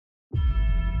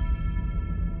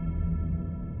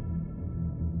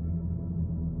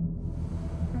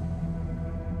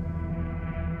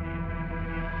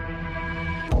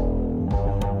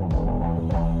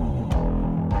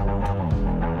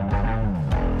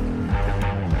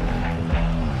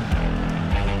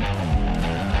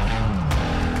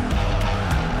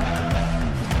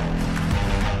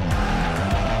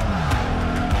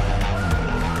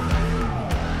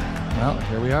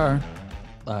we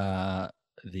are.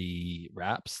 The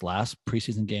Raps last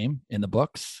preseason game in the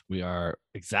books. We are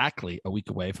exactly a week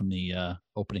away from the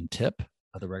opening tip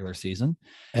of the regular season.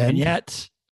 And yet...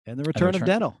 And the return of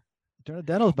Deno. Return of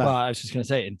Deno's back. Well, I was just going to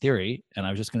say, in theory, and I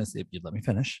was just going to say, if you'd let me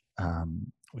finish,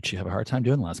 which you have a hard time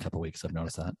doing the last couple of weeks. I've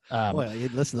noticed that. Well,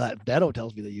 listen to that. Deno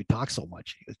tells me that you talk so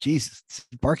much. He goes, Jesus,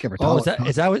 Bart ever talk. Oh,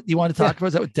 is that what you want to talk about?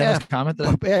 Is that what Deno's comment?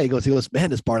 He goes, man,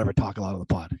 does Bart ever talk a lot on the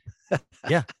pod?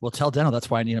 Yeah, well, tell Deno that's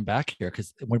why I need him back here,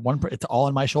 because it's all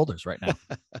on my shoulders right now.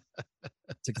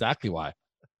 That's exactly why.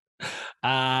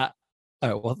 All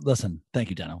right. Well, listen,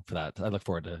 thank you, Deno, for that. I look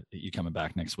forward to you coming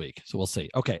back next week. So we'll see.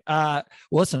 Okay. Well,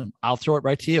 listen, I'll throw it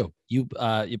right to you. You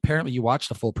apparently you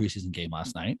watched a full preseason game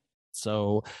last night.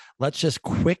 So let's just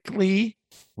quickly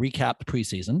recap the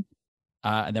preseason,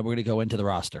 and then we're going to go into the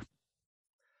roster.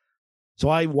 So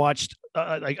I watched,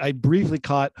 I briefly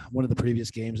caught one of the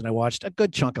previous games, and I watched a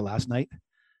good chunk of last night.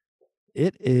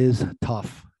 It is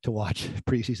tough to watch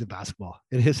preseason basketball.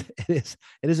 It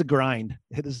is a grind.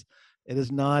 It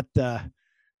is not,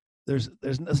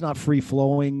 it's not free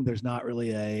flowing. There's not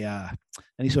really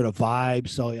any sort of vibe.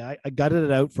 So yeah, I gutted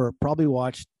it out for probably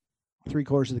watched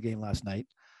 3/4 of the game last night.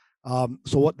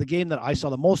 So what the game that I saw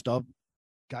the most of,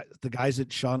 the guys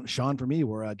that shone for me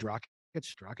were Dragic.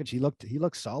 He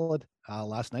looked solid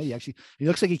last night. He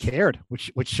looks like he cared,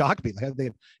 which shocked me. Like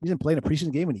he's been playing a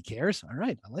preseason game and he cares. All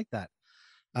right, I like that.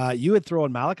 You had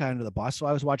thrown Malachi under the bus, so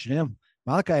I was watching him.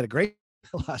 Malachi had a great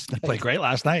last night. Played great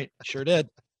last night. Sure did.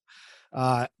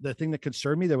 The thing that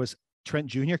concerned me, there was Trent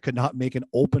Jr. could not make an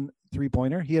open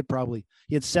 3-pointer. He had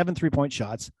 7 3-point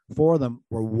shots. 4 of them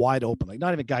were wide open, like not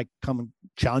even a guy coming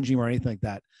challenging him or anything like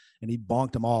that. And he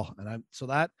bonked them all. And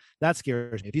that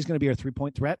scares me. If he's going to be a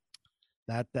 3-point threat,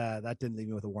 that didn't leave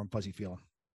me with a warm, fuzzy feeling.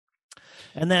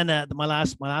 And then my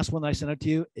last one that I sent out to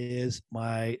you is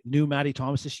my new Matty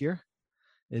Thomas this year.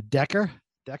 Decker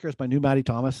is my new Matty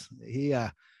Thomas.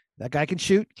 That guy can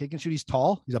shoot. He can shoot. He's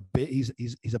tall. He's a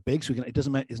big. So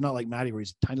it's not like Matty where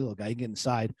he's a tiny little guy. He can get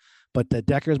inside. But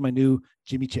Decker is my new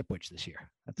Jimmy Chipwich this year.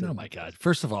 Oh my God!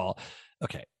 First of all,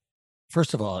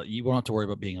 you won't have to worry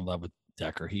about being in love with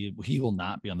Decker. He will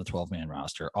not be on the 12-man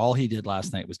roster. All he did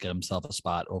last night was get himself a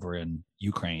spot over in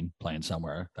Ukraine playing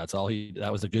somewhere. That's all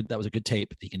that was a good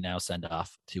tape he can now send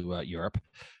off to Europe.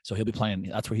 So he'll be playing.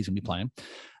 That's where he's going to be playing.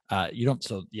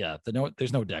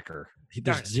 There's no Decker.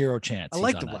 There's zero chance. I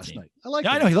liked him last night.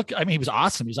 I know he was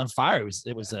awesome. He was on fire.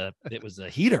 It was a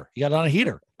heater. He got on a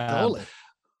heater. Totally.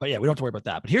 But yeah, we don't have to worry about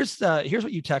that. But here's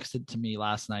what you texted to me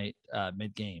last night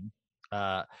mid game.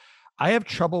 I have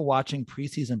trouble watching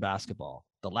preseason basketball.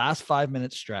 The last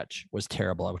 5-minute stretch was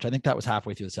terrible, which I think that was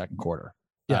halfway through the second quarter.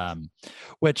 Yeah.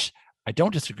 Which I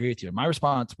don't disagree with you. And my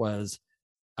response was,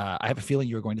 I have a feeling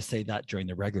you were going to say that during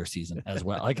the regular season as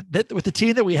well. Like with the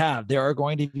team that we have, there are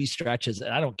going to be stretches,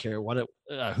 and I don't care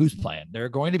who's playing. There are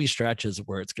going to be stretches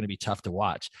where it's going to be tough to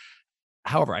watch.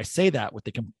 However, I say that with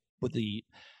the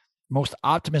most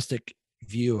optimistic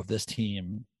view of this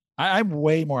team. I'm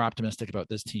way more optimistic about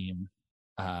this team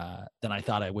than I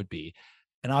thought I would be.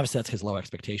 And obviously that's his low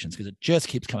expectations, because it just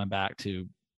keeps coming back to,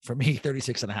 for me,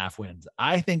 36.5 wins.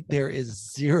 I think there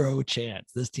is zero chance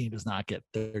this team does not get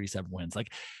 37 wins.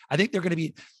 Like, I think they're going to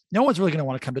be, no one's really going to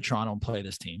want to come to Toronto and play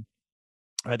this team.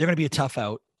 They're going to be a tough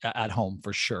out at home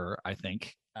for sure, I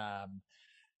think.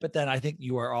 But then I think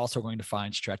you are also going to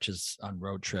find stretches on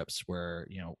road trips where,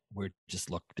 we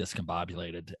just look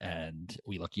discombobulated and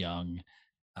we look young.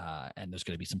 And there's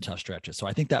going to be some tough stretches. So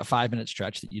I think that 5-minute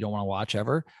stretch that you don't want to watch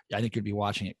ever, I think you'd be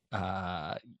watching it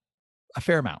a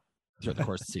fair amount throughout the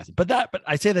course of the season. But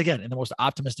I say that again in the most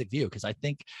optimistic view, because I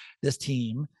think this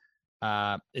team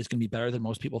is going to be better than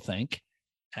most people think.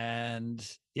 And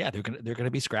yeah, they're going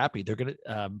to be scrappy. They're going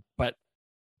to, but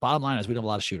bottom line is we don't have a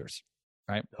lot of shooters,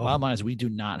 right? Oh. Bottom line is we do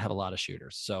not have a lot of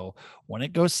shooters. So when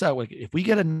it goes south, if we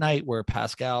get a night where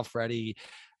Pascal, Freddie,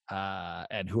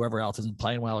 and whoever else isn't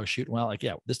playing well or shooting well,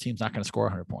 this team's not going to score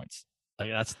 100 points.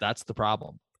 Like that's the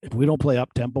problem. If we don't play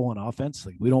up tempo on offense,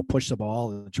 like we don't push the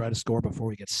ball and try to score before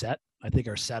we get set, I think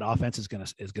our set offense is going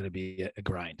to be a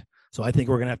grind. So I think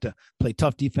we're going to have to play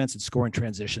tough defense and score in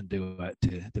transition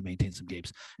to maintain some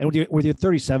games. And with your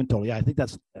 37 total, yeah, I think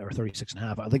that's, or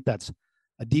 36.5. I think that's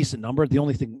a decent number. The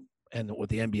only thing, and with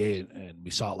the NBA, and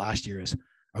we saw it last year, is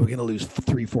are we going to lose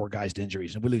 3-4 guys to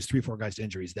injuries? And if we lose 3-4 guys to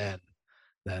injuries, then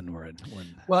we're in.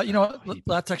 Well,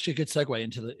 that's actually a good segue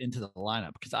into the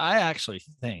lineup, because I actually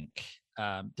think,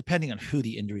 depending on who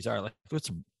the injuries are, like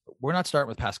we're not starting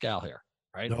with Pascal here,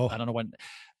 right? No. I don't know when.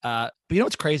 But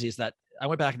what's crazy is that I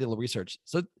went back and did a little research.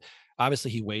 So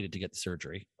Obviously, he waited to get the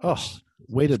surgery. Oh,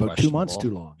 waited about 2 months too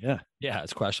long. Yeah. Yeah,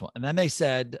 it's questionable. And then they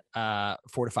said 4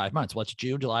 to 5 months. Well, it's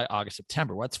June, July, August,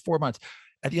 September. What's 4 months?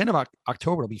 At the end of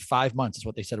October, it'll be 5 months, is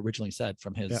what they said originally said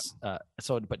from his.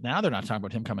 But now they're not talking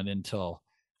about him coming in until,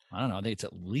 I don't know, I think it's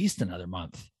at least another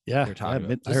month. Yeah. They're talking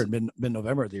about. I heard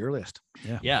mid-November at the earliest.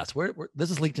 Yeah. Yeah. So this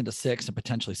is leaked into 6 and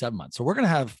potentially 7 months. So we're going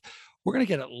to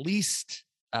get at least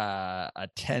a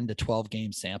 10 to 12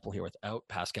 game sample here without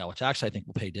Pascal, which actually I think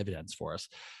will pay dividends for us.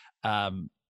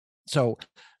 So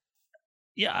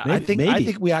yeah, I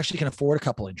think we actually can afford a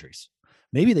couple injuries.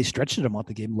 Maybe they stretched it a month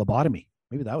and gave him lobotomy.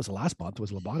 Maybe that was the last month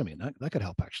was lobotomy, and that could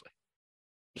help actually.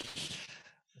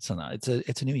 So no, it's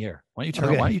a new year. Why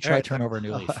don't you try turn over a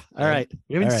new leaf? All right.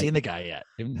 We haven't seen the guy yet.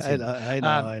 I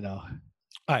know.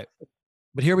 All right.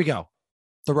 But here we go.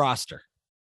 The roster.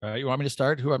 All right. You want me to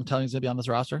start? Who I'm telling you is going to be on this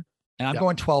roster? And I'm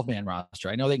going 12-man roster.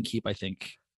 I know they can keep, I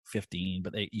think, 15,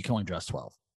 but you can only dress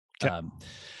 12. Yeah.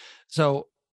 So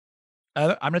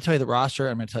I'm going to tell you the roster.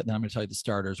 I'm going to tell you the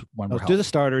starters. Do the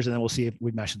starters, and then we'll see if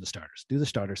we mesh in the starters. Do the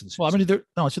starters. Well, I'm going to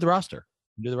let's do the roster.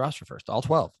 Do the roster first, all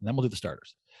 12, and then we'll do the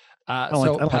starters. I don't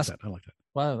like that.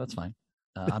 Well, that's fine.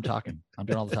 I'm talking. I'm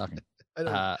doing all the talking.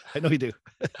 I know you do.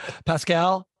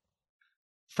 Pascal,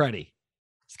 Freddie,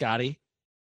 Scotty,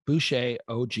 Boucher,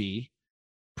 OG,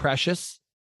 Precious,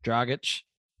 Dragic,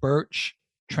 Birch,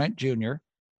 Trent Jr.,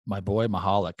 my boy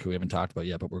Mahalik, who we haven't talked about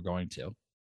yet, but we're going to.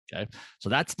 Okay. So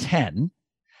that's 10.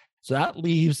 So that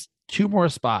leaves 2 more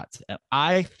spots. And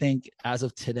I think as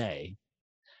of today,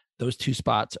 those 2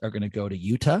 spots are going to go to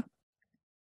Utah.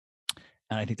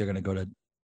 And I think they're going to go to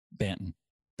Banton.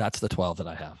 That's the 12 that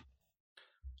I have.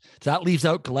 So that leaves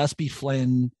out Gillespie,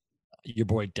 Flynn, your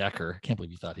boy Decker. I can't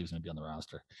believe you thought he was going to be on the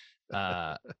roster.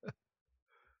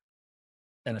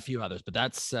 And a few others. But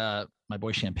that's my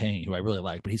boy Champagne, who I really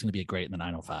like, but he's going to be great in the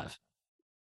 905.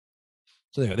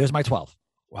 So there's my 12.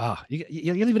 Wow.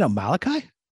 You leaving out Malachi?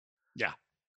 Yeah.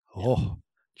 Oh,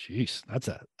 geez. That's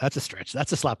a stretch.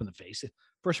 That's a slap in the face.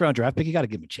 First round draft pick, you got to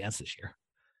give him a chance this year.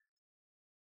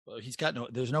 Well,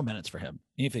 there's no minutes for him.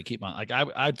 Even if they keep on, like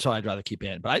I'd rather keep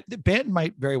Banton, but Banton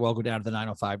might very well go down to the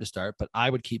 905 to start, but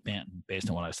I would keep Banton based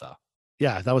on what I saw.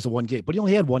 Yeah, that was a one game, but he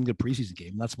only had one good preseason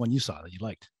game. And that's one you saw that you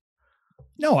liked.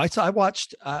 No, I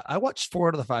watched 4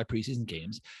 out of the 5 preseason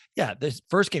games. Yeah, this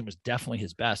first game was definitely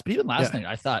his best, but even last night,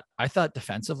 I thought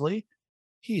defensively,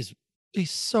 he's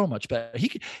so much better.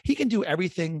 He can do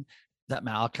everything that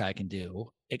Malachi can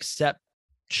do except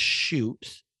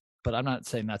shoot. But I'm not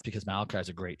saying that's because Malachi is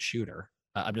a great shooter.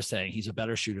 I'm just saying he's a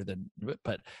better shooter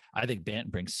but I think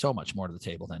Banton brings so much more to the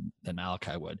table than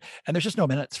Malachi would. And there's just no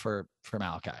minutes for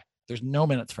Malachi. There's no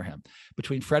minutes for him.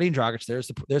 Between Freddie and Dragic, there's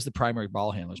the primary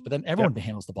ball handlers, but then everyone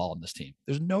handles the ball in this team.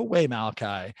 There's no way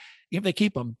Malachi, even if they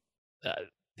keep him,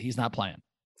 he's not playing.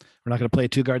 We're not going to play a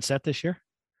 2-guard set this year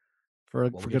for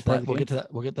good part of the game.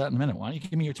 We'll get that in a minute. Why don't you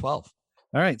give me your 12?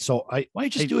 All right. So why don't you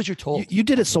just do as you're told? You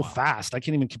did it so fast. I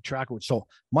can't even keep track of it. So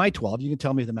my 12, you can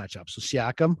tell me the matchup. So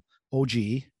Siakam, OG.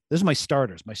 This is my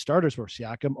starters. My starters were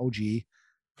Siakam, OG,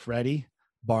 Freddie,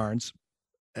 Barnes,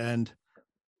 and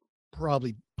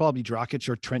probably Dragic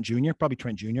or Trent Jr. Probably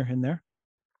Trent Jr. in there.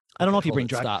 I don't know if you bring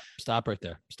Dragic. Stop right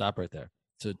there.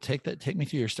 So take me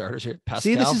through your starters here. Pascal,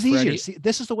 see, this is Freddie. easier. See,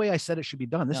 this is the way I said it should be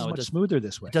done. This is much smoother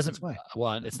this way. It doesn't.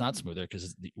 Well, it's not smoother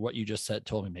because what you just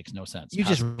told me makes no sense. You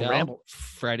Pascal, just ramble.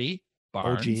 Freddie,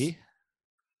 Barnes,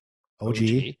 OG,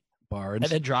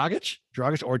 Barnes, and then Dragic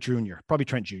or Jr. Probably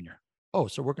Trent Jr. Oh,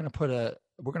 so we're gonna put a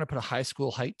high school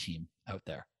height team out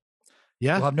there.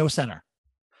 Yeah, we'll have no center.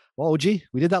 Well, OG,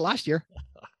 we did that last year.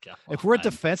 Oh, if we're a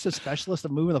defensive specialist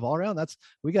of moving the ball around,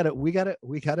 we got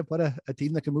to put a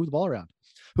team that can move the ball around.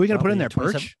 Who are you going to put in there?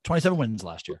 27 wins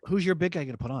last year. Who's your big guy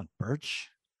going to put on? Birch,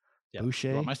 Boucher.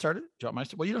 You want my starter?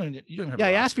 Well, you don't have. Yeah,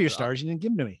 I asked for your starters. You didn't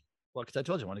give them to me. Well, because I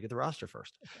told you I want to get the roster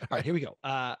first. All right, here we go.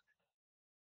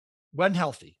 When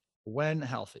healthy,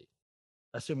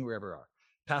 assuming we ever are,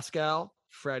 Pascal,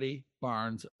 Freddie,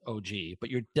 Barnes, OG, but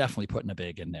you're definitely putting a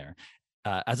big in there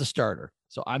as a starter.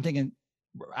 So I'm thinking.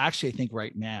 Actually, I think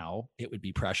right now it would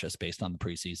be Precious based on the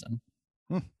preseason,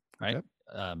 right?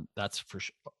 Okay. That's for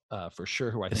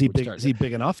sure who I think would start. Is he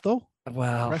big enough though?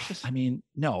 Well, Precious? I mean,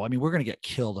 no. I mean, we're going to get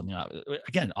killed. I mean,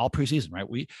 again, all preseason, right?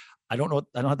 I don't know.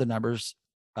 I don't have the numbers,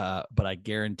 but I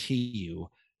guarantee you,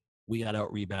 we got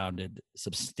out rebounded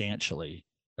substantially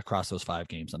across those 5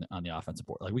 games on the offensive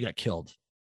board. Like we got killed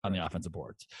on the offensive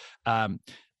boards.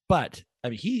 But I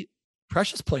mean,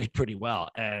 Precious played pretty well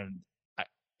and.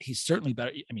 He's certainly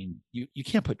better. I mean, you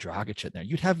can't put Dragic in there.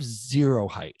 You'd have 0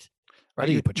 height. Right? I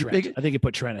think you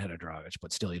put Trent ahead of Dragic,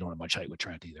 but still you don't have much height with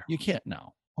Trent either. You can't.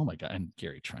 No. Oh my God. And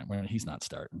Gary Trent, he's not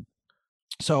starting.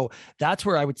 So that's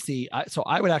where I would see. So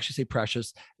I would actually say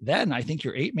Precious. Then I think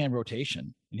your 8-man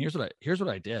rotation. And here's what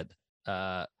I did.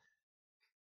 And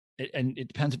it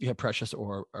depends if you have Precious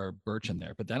or Birch in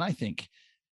there. But then I think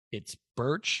it's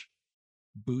Birch,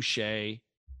 Boucher,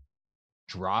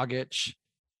 Dragic,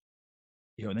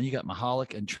 and then you got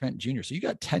Mahalik and Trent Jr. So you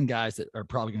got 10 guys that are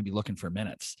probably going to be looking for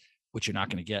minutes, which you're not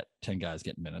going to get 10 guys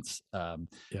getting minutes.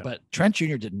 But Trent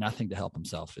Jr. did nothing to help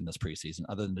himself in this preseason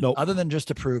other than just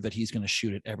to prove that he's going to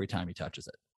shoot it every time he touches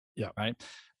it. Yeah. Right.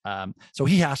 So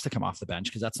he has to come off the bench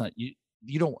because that's not you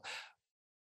don't.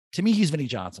 To me, he's Vinny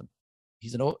Johnson.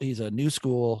 He's a new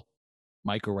school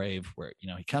microwave where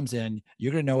he comes in.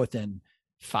 You're going to know within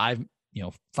 5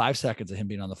 seconds of him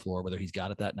being on the floor whether he's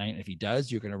got it that night. And if he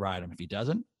does, you're going to ride him. If he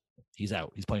doesn't, he's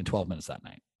out. He's playing 12 minutes that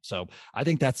night. So I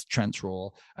think that's Trent's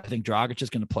role. I think Dragic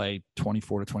is going to play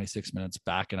 24 to 26 minutes,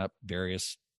 backing up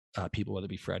various people, whether it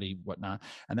be Freddie, whatnot.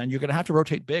 And then you're going to have to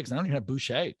rotate bigs. I don't even have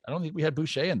Boucher. I don't think we had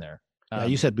Boucher in there. Yeah,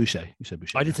 you said Boucher.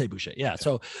 I did say Boucher. Yeah.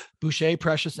 So Boucher,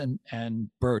 Precious, and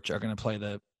Birch are going to play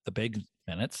the big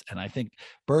minutes. And I think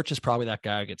Birch is probably that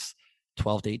guy who gets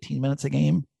 12 to 18 minutes a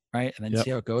game. Right. And then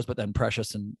see how it goes. But then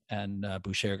Precious and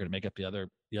Boucher are going to make up the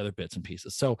other bits and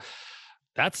pieces. So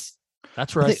that's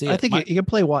where I see it. I think you can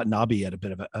play Watanabe at a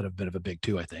bit of a big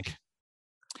too, I think.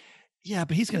 Yeah,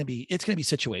 but it's going to be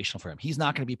situational for him. He's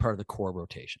not going to be part of the core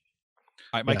rotation.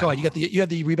 All right, Mike, go ahead. You have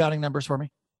the rebounding numbers for me,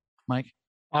 Mike?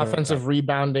 Offensive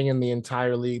rebounding in the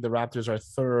entire league. The Raptors are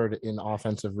third in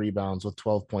offensive rebounds with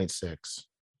 12.6.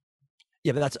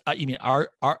 Yeah, but that's you mean our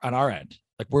on our end.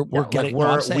 Like we're getting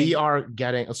we are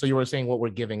getting. So you were saying what we're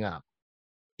giving up.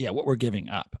 Yeah, what we're giving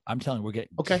up. I'm telling you, we're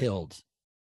getting killed.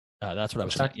 That's what I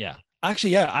was saying. Yeah. I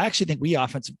actually think we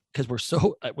offensive, because we're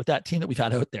so with that team that we've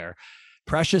had out there,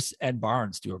 Precious and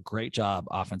Barnes do a great job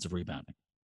offensive rebounding.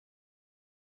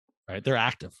 Right. They're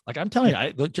active. Like I'm telling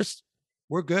you,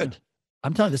 we're good.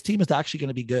 I'm telling you, this team is actually going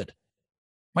to be good.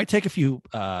 Might take a few,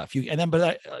 and then,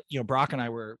 but Brock and I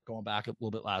were going back a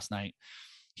little bit last night.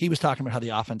 He was talking about how the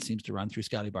offense seems to run through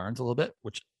Scotty Barnes a little bit,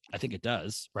 which I think it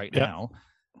does right now,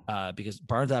 because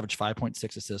Barnes averaged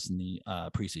 5.6 assists in the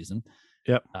preseason.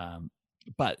 Yep.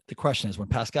 But the question is, when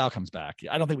Pascal comes back,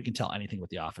 I don't think we can tell anything with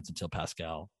the offense until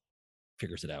Pascal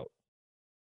figures it out.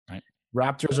 Right.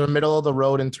 Raptors are middle of the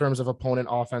road in terms of opponent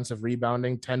offensive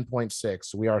rebounding,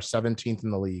 10.6. We are 17th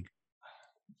in the league.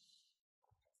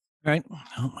 Right. Well,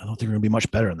 I don't think we're going to be much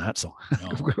better than that. So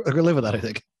we're going to live with that, I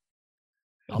think.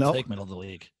 I'll take middle of the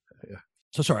league. Yeah.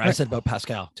 So sorry, I said about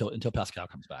Pascal until Pascal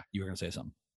comes back. You were going to say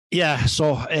something. Yeah.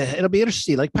 So it'll be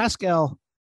interesting. Like Pascal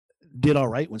did all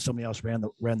right when somebody else ran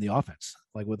the offense,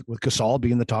 like with Gasol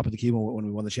being the top of the key when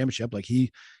we won the championship. Like he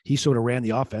sort of ran the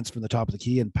offense from the top of the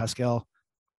key, and Pascal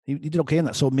he did okay in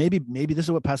that. So maybe this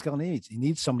is what Pascal needs. He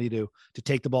needs somebody to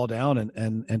take the ball down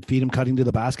and feed him cutting to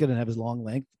the basket and have his long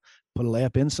length, put a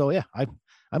layup in. So yeah,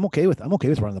 I'm okay with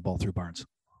running the ball through Barnes.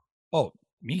 Oh,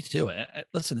 me too.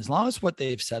 Listen, as long as what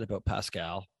they've said about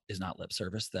Pascal is not lip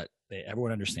service, that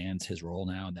everyone understands his role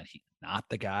now and that he's not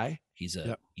the guy. He's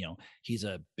he's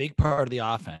a big part of the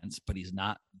offense, but he's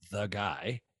not the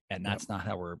guy, and that's not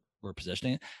how we're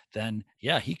positioning it. Then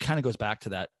he kind of goes back to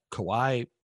that Kawhi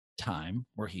time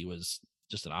where he was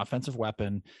just an offensive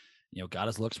weapon, got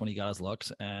his looks when he got his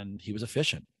looks, and he was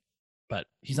efficient. But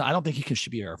he's not. I don't think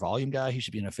should be our volume guy. He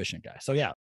should be an efficient guy. So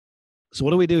yeah. So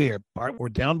what do we do here, Bart? We're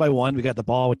down by 1. We got the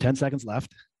ball with 10 seconds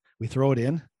left. We throw it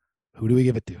in. Who do we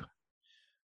give it to?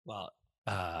 Well,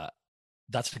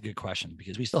 that's a good question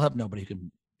because we still have nobody who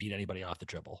can beat anybody off the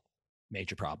dribble.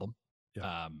 Major problem.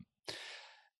 Yeah.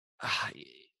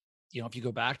 If you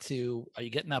go back to, are you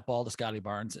getting that ball to Scotty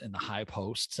Barnes in the high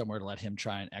post somewhere to let him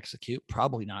try and execute?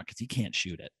 Probably not, because he can't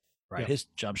shoot it. Right. Yeah. His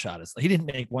jump shot he didn't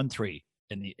make 1 3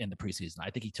 in the preseason. I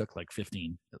think he took like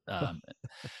 15.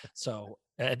 So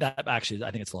that actually,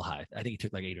 I think it's a little high. I think he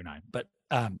took like 8 or 9. But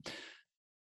I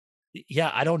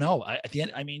don't know. At the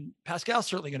end, I mean, Pascal's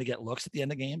certainly going to get looks at the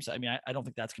end of games. I mean, I don't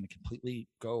think that's going to completely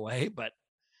go away, but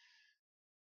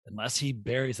unless he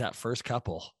buries that first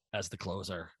couple as the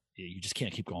closer, you just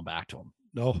can't keep going back to him.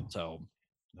 No. So,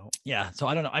 no. Yeah. So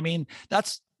I don't know. I mean,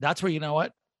 that's where,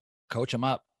 coach him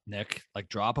up, Nick. Like,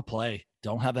 drop a play.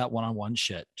 Don't have that one-on-one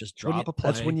shit. Just drop a play.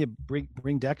 That's when you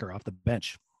bring Decker off the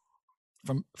bench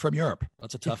from Europe.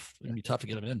 That's it'd be tough to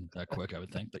get him in that quick, I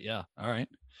would think. But yeah, all right.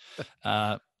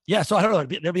 So I don't know.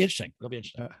 It'll be interesting.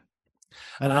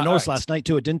 And I noticed last night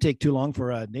too, it didn't take too long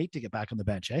for Nate to get back on the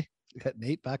bench. We got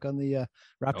Nate back on the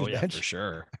Raptors bench for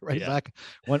sure. Back.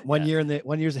 One year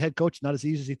one year's a head coach, not as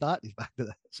easy as he thought. He's back to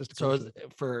the assistant coach.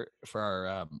 So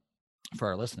for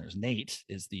our listeners, Nate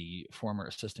is the former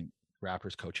assistant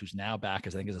Raptors coach who's now back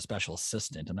as I think as a special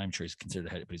assistant. I'm not even sure he's considered a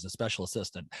head, but he's a special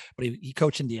assistant. But he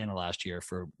coached Indiana last year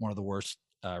for one of the worst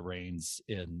reigns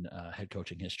in head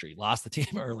coaching history. Lost the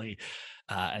team early,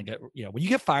 and when you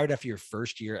get fired after your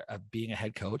first year of being a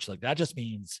head coach, like that just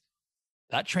means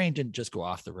that train didn't just go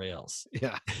off the rails.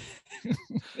 Yeah.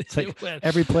 It's like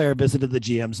every player visited the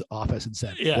GM's office and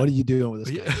said, "What are you doing with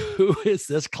this guy? Who is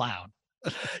this clown?"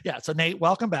 Yeah. So Nate,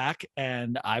 welcome back.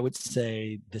 And I would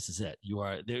say this is it. You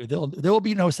are there. There will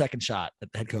be no second shot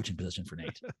at the head coaching position for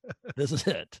Nate. This is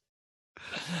it.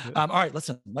 All right.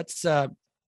 Listen, let's, are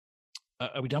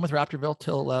we done with Raptorville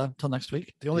till next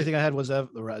week? The only thing I had was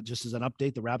just as an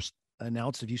update, the Raps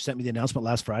announced, if you sent me the announcement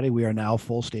last Friday, we are now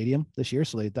full stadium this year.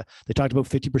 So they talked about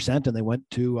 50% and they went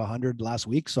to 100 last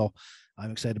week. So I'm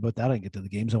excited about that. I can get to the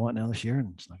games I want now this year,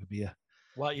 and it's not going to be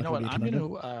well, you know what? I'm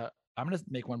going to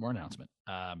make one more announcement.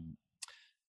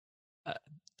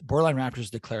 Borderline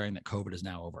Raptors declaring that COVID is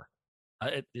now over.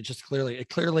 It just clearly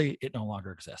it no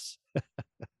longer exists.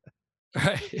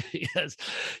 Right? Because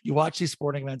you watch these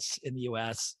sporting events in the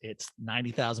US, it's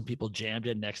 90,000 people jammed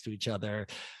in next to each other.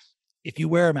 If you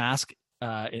wear a mask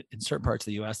in certain parts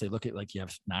of the US, they look at like you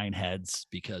have 9 heads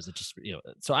because it just,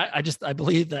 so I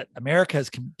believe that America has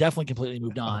definitely completely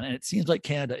moved on. And it seems like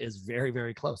Canada is very,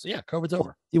 very close. So yeah, COVID's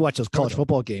over. You watch those college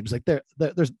football games, like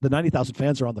there's the 90,000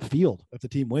 fans are on the field if the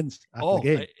team wins after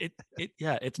the game.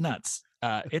 It's nuts.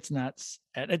 It's nuts.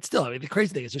 And it's still, the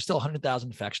crazy thing is there's still 100,000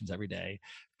 infections every day.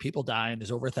 People dying.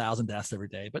 There's over 1,000 deaths every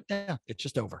day, but yeah, it's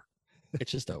just over.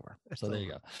 It's just over. So there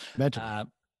you go.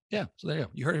 Yeah. So there you go.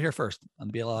 You heard it here first on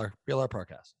the BLR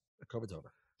podcast. COVID's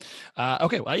over.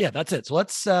 Okay. Well, yeah, that's it. So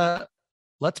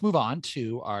let's move on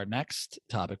to our next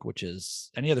topic, which is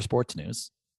any other sports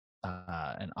news.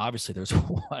 And obviously there's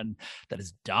one that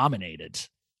is dominated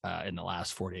in the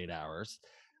last 48 hours,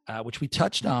 which we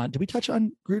touched on. Did we touch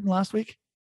on Gruden last week?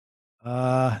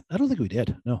 I don't think we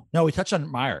did. No, we touched on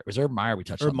Meyer. It was Urban Meyer we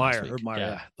touched on last week. Urban Meyer,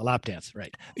 yeah. The lap dance,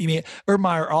 right? You mean Urban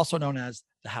Meyer, also known as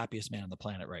the happiest man on the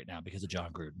planet right now because of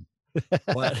John Gruden.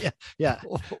 What? yeah.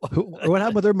 What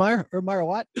happened with Urban Meyer? Urban Meyer,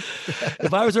 what?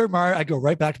 If I was Urban Meyer, I'd go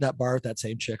right back to that bar with that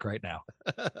same chick right now.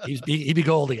 He'd be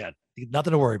gold again.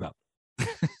 Nothing to worry about.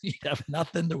 You have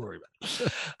nothing to worry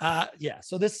about. Yeah.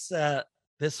 So this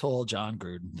whole John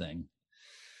Gruden thing.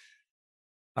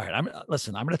 All right, I'm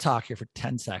going to talk here for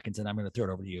 10 seconds and I'm going to throw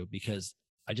it over to you because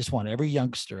I just want every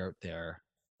youngster out there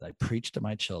that I preach to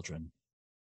my children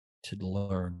to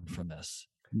learn from this.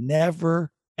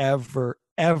 Never, ever,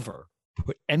 ever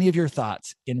put any of your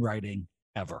thoughts in writing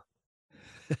ever.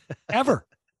 Ever.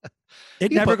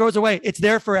 It never goes away. It's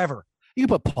there forever. You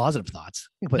can put positive thoughts.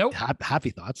 You can put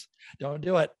happy thoughts. Don't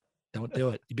do it. Don't do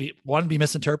it. Be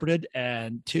misinterpreted,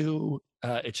 and 2,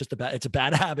 it's a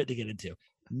bad habit to get into.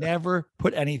 Never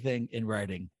put anything in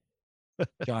writing.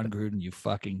 John Gruden, you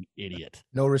fucking idiot.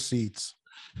 No receipts.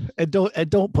 And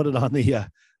don't put it on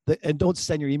and don't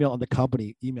send your email on the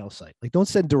company email site. Like, don't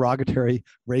send derogatory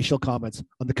racial comments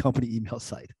on the company email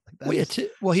site.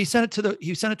 He sent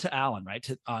it to Alan, right?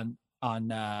 On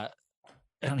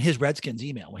his Redskins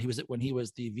email when he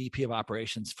was the VP of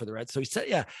operations for the Reds. So he said,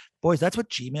 yeah, boys, that's what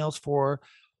Gmail's for,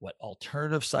 what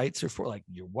alternative sites are for, like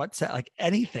your WhatsApp, like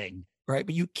anything. Right.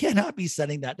 But you cannot be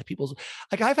sending that to people's,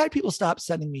 like I've had people stop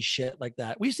sending me shit like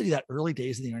that. We used to do that early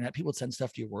days of the internet. People would send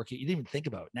stuff to your work. You didn't even think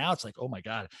about it. Now it's like, oh my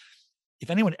God, if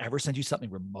anyone ever sends you something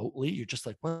remotely, you're just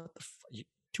like, what the fuck?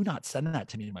 Do not send that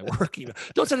to me in my work email.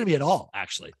 Don't send it to me at all,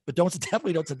 actually, but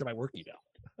definitely don't send it to my work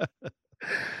email.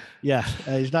 Yeah.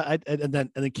 He's not. And then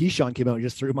Keyshawn came out and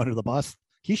just threw him under the bus.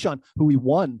 Keyshawn, who we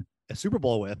won a Super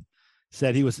Bowl with,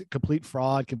 said he was a complete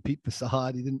fraud, complete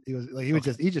facade.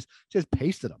 He just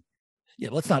pasted him. Yeah,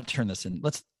 let's not turn this in.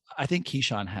 I think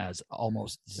Keyshawn has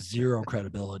almost zero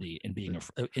credibility in being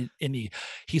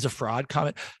he's a fraud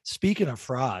comment. Speaking of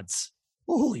frauds,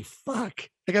 holy fuck.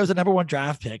 The guy was a number 1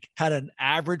 draft pick, had an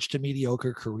average to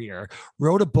mediocre career,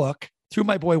 wrote a book, threw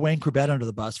my boy Wayne Corbett under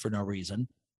the bus for no reason.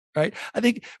 Right. I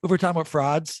think if we're talking about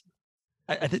frauds,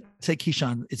 I think say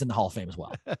Keyshawn is in the Hall of Fame as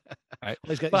well. Right.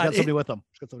 He's got somebody with him.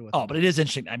 But it is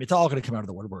interesting. I mean, it's all going to come out of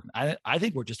the woodwork. I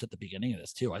think we're just at the beginning of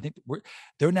this too. I think we're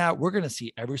going to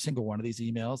see every single one of these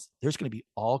emails. There's going to be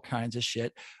all kinds of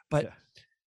shit. But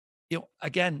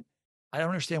again, I don't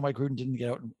understand why Gruden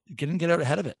didn't get out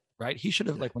ahead of it. Right. He should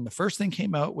have, like, when the first thing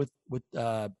came out with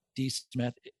D.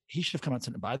 Smith, he should have come out and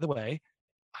said, by the way,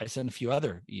 I sent a few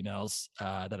other emails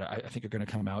that I think are going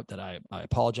to come out that I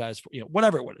apologize for,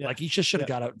 whatever it would. Like, he just should have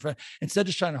got out in front instead of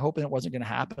just trying to hope that it wasn't going to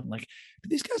happen. Like,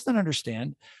 these guys don't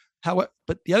understand how.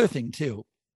 But the other thing too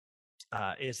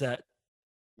is that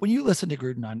when you listen to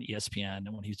Gruden on ESPN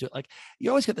and when he was doing, like, you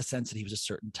always get the sense that he was a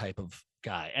certain type of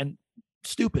guy, and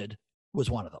stupid was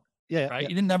one of them. Yeah. Right. Yeah.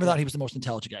 You didn't never thought he was the most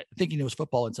intelligent guy. I think he knows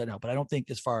football inside out, but I don't think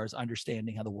as far as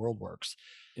understanding how the world works.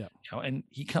 Yeah. And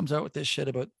he comes out with this shit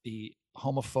about the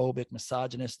homophobic,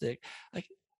 misogynistic, like,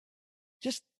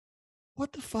 just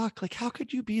what the fuck? Like, how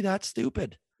could you be that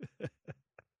stupid?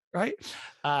 Right.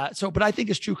 But I think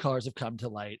his true colors have come to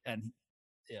light, and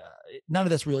none of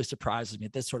this really surprises me.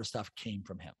 This sort of stuff came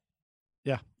from him.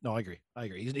 Yeah. No, I agree.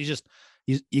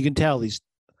 You can tell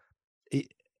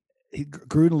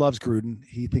Gruden loves Gruden.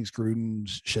 He thinks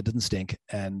Gruden's shit doesn't stink.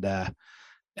 And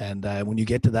when you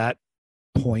get to that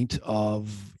point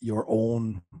of your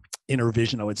own inner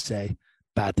vision, I would say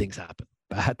bad things happen.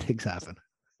 Bad things happen.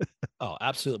 Oh,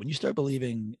 absolutely. When you start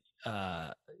believing,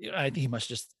 I think he must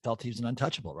just felt he was an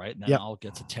untouchable, right? And then all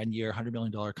gets a 10-year, $100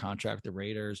 million contract with the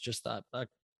Raiders. Just thought,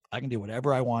 I can do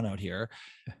whatever I want out here.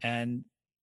 And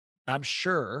I'm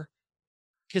sure,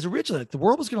 because originally the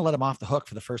world was going to let him off the hook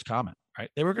for the first comment,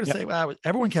 right? They were going to say, well,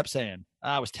 everyone kept saying,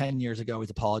 it was 10 years ago. He's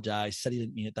apologized, said he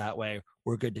didn't mean it that way.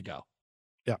 We're good to go.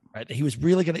 Yeah. Right. He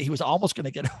was almost going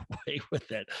to get away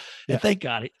with it. And thank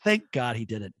God he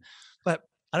didn't. But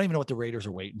I don't even know what the Raiders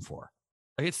are waiting for.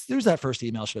 Like, there's that first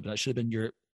email should have been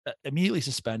you're immediately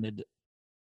suspended,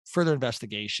 further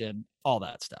investigation, all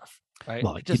that stuff. Right.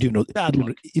 Well, you do know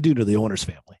the owner's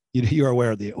family. You're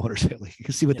aware of the owner's family. You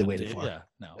can see what they waited for. Yeah.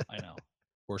 No, I know.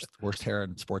 Worst hair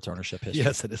in sports ownership history.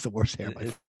 Yes, it is the worst hair.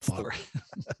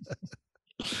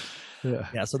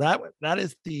 Yeah. So that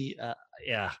is the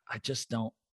I just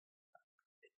don't.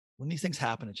 When these things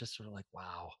happen, it's just sort of like,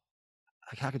 wow,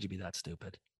 like, how could you be that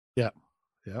stupid? Yeah.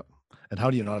 Yeah. And how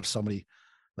do you not have somebody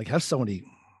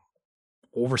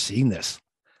overseeing this?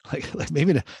 Like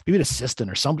maybe an assistant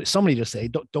or somebody just say,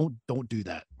 don't do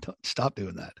that. Stop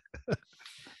doing that.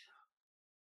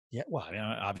 Yeah. Well, I mean,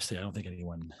 obviously I don't think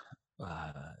anyone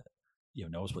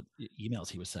knows what emails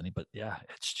he was sending, but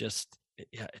it's just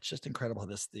incredible.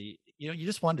 You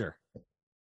just wonder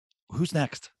who's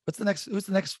next. Who's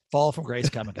the next fall from grace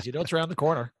coming? Because it's around the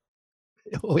corner.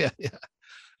 Oh yeah.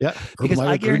 Because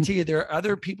I guarantee you there are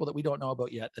other people that we don't know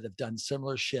about yet that have done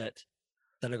similar shit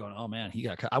that are going, oh man, he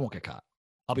got caught. I won't get caught.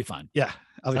 I'll be fine. Yeah.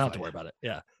 I don't have to worry about it.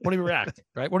 Yeah. Won't even react.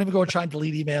 Right. Won't even go and try and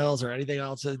delete emails or anything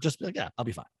else. Just be like, yeah, I'll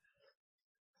be fine.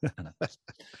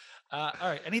 All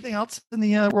right. Anything else in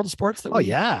the world of sports? We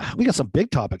got some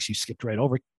big topics you skipped right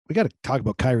over. We got to talk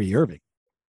about Kyrie Irving.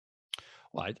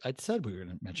 Well, I said we were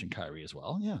going to mention Kyrie as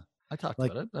well. Yeah. I talked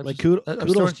about it.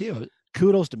 Kudos to you.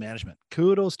 Kudos to management.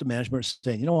 Kudos to management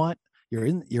saying, you know what? You're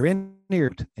in here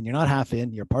and you're not half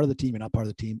in. You're part of the team. You're not part of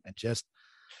the team. And just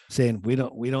saying, we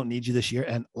don't need you this year.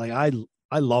 And like,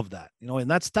 I love that, and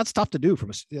that's tough to do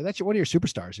that's one of your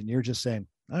superstars. And you're just saying,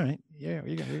 all right, yeah,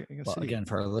 you're gonna well, again,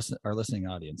 for our listening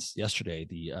audience, yesterday,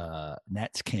 the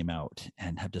Nets came out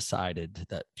and have decided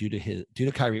that due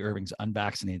to Kyrie Irving's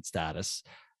unvaccinated status,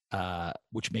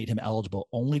 which made him eligible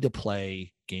only to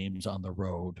play games on the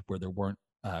road where there weren't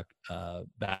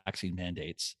vaccine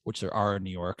mandates, which there are in New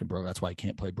York and Brooklyn. That's why he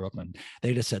can't play Brooklyn.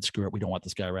 They just said, screw it, we don't want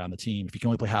this guy around the team. If you can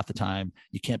only play half the time,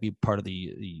 you can't be part of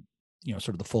the sort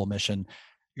of the full mission,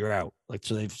 you're out. Like,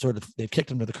 so they've kicked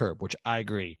him to the curb, which I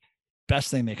agree. Best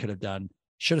thing they could have done.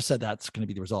 Should have said that's going to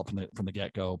be the result from the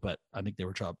get-go, but I think they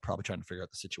were probably trying to figure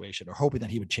out the situation or hoping that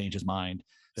he would change his mind.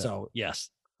 Yeah. So yes,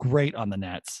 great on the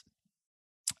Nets.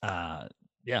 I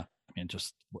mean,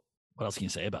 just what else can you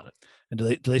say about it? And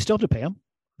do they still have to pay him?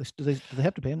 Do they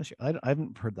have to pay him this year? I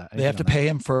haven't heard that. They have to pay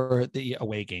him for the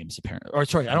away games, apparently. Or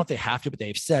sorry, I don't know if they have to, but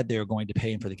they've said they're going to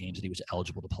pay him for the games that he was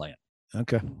eligible to play in.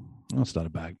 Okay, well, it's not a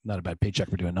bad paycheck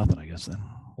for doing nothing, I guess. Then.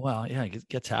 Well, yeah, he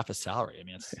gets half his salary. I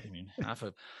mean, half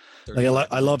of.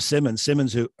 I love Ben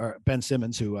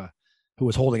Simmons, who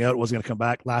was holding out, wasn't going to come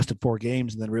back, lasted 4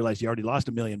 games, and then realized he already lost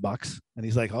 $1 million, and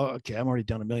he's like, "Oh, okay, I'm already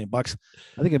down $1 million. I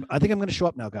think I'm going to show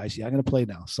up now, guys. Yeah, I'm going to play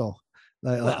now." So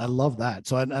I love that.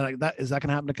 So is that going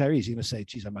to happen to Kyrie? Is he going to say,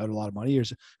 "Geez, I'm out a lot of money,"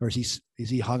 or is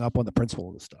he hung up on the principle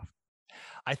of this stuff?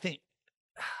 I think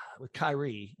with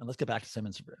Kyrie, and let's get back to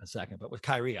Simmons for a second, but with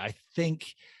Kyrie, I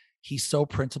think he's so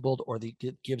principled, or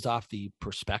gives off the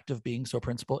perspective of being so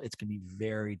principled, it's going to be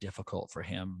very difficult for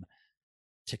him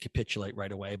to capitulate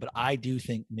right away. But I do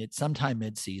think sometime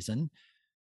mid-season,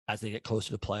 as they get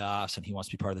closer to playoffs and he wants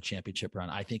to be part of the championship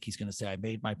run, I think he's going to say, I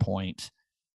made my point.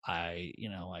 I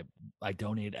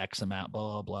donated X amount,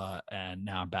 blah, blah, blah, and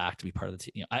now I'm back to be part of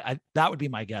the team. That would be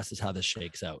my guess is how this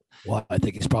shakes out. Well, I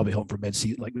think he's probably home for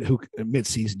mid-season. Like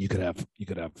mid-season, you could have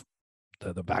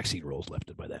the vaccine rules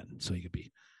lifted by then, so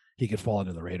he could fall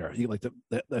under the radar.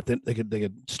 They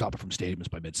could stop it from stadiums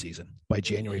by mid-season, by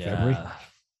January, February.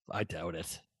 I doubt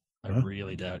it. I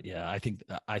really doubt. Yeah, I think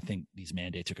these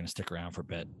mandates are going to stick around for a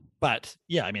bit. But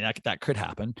yeah, I mean that could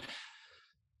happen.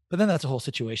 But then that's a whole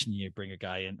situation. You bring a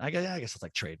guy in. I guess it's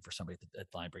like trade for somebody at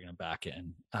the line, bringing him back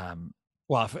in.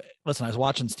 Well, listen, I was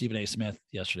watching Stephen A. Smith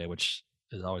yesterday, which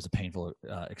is always a painful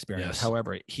experience. Yes.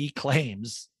 However, he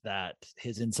claims that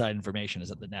his inside information is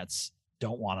that the Nets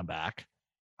don't want him back.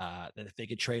 That if they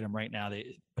could trade him right now,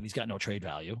 but he's got no trade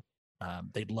value.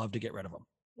 They'd love to get rid of him.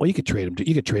 Well, you could trade him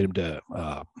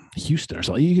to Houston or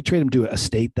something. You could trade him to a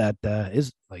state that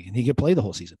is like, and he could play the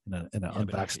whole season in a You're not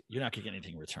unvaccinated. going to get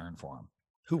anything in return for him.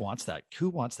 Who wants that? Who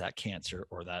wants that cancer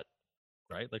or that?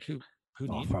 Right? Like who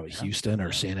needs Probably Houston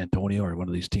or San Antonio or one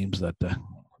of these teams that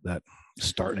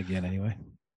starting again anyway.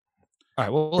 All right.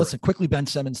 Well, listen, quickly, Ben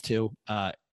Simmons too.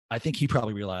 I think he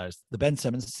probably realized the Ben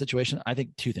Simmons situation. I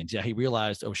think two things. Yeah, he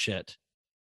realized, oh shit,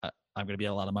 I'm going to be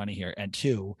a lot of money here, and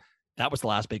two, that was the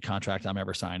last big contract I'm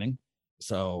ever signing.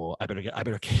 So I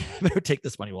better take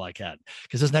this money while I can,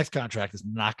 because this next contract is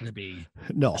not going to be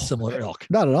No, a similar ilk.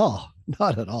 not at all.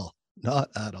 Not at all. Not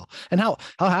at all. And how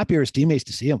happy are his teammates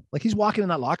to see him? Like he's walking in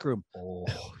that locker room. Oh,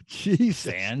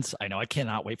 Jesus. fans! I know. I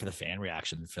cannot wait for the fan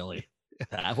reaction in Philly.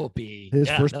 That will be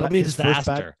That'll be a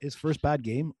disaster. His first bad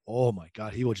game. Oh my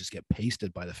God, he will just get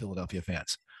pasted by the Philadelphia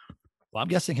fans. Well, I'm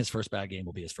guessing his first bad game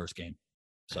will be his first game.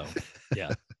 So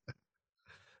yeah.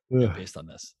 Based on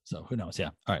this. So who knows? Yeah.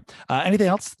 All right. Anything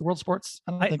else? The world of sports?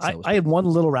 I don't think so. I had one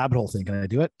little rabbit hole thing. Can I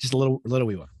do it? Just a little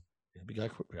wee one. We gotta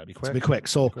be quick. Let's be quick.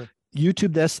 So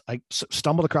YouTube this. I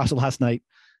stumbled across it last night.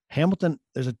 Hamilton,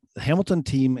 there's a Hamilton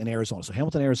team in Arizona. So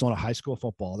Hamilton, Arizona high school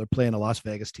football. They're playing a Las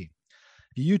Vegas team.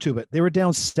 If you YouTube it, they were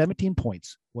down 17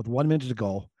 points with 1 minute to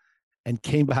go and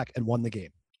came back and won the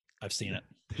game. I've seen it.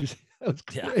 That was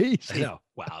crazy. I know.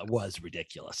 Wow, it was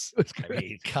ridiculous. I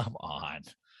mean, come on.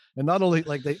 And not only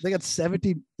like they got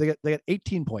 17, they got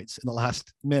 18 points in the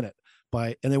last minute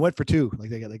and they went for two. Like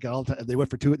they went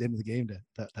for two at the end of the game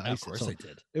to Of course they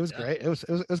did. It was great. It was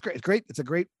great. It's great. It's a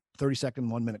great 30-second,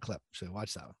 1 minute clip. So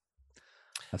watch that one.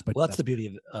 That's the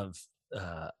beauty of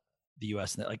the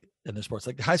U.S. and in the sports.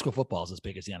 Like high school football is as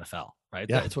big as the NFL, right?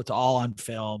 Yeah, it's what's all on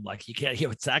film. Like you can't.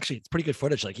 It's pretty good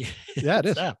footage. Like yeah, it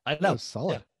is. Yeah, I know.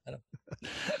 Solid. Yeah, I know.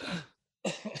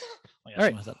 Oh, All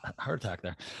right. That heart attack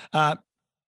there.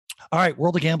 All right,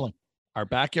 world of gambling, our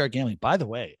backyard gambling. By the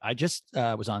way, I just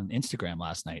was on Instagram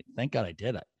last night. Thank God I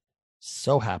did it.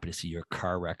 So happy to see your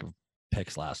car wreck of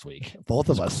picks last week. Both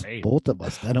of us.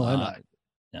 Deno and I.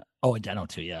 Yeah. Oh, and Deno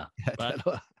too. Yeah.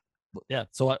 Yeah.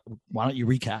 So why don't you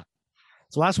recap?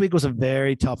 So last week was a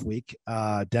very tough week.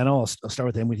 Deno, I'll start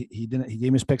with him. He gave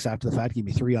me his picks after the fact. He gave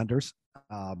me 3 unders.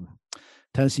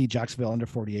 Tennessee, Jacksonville under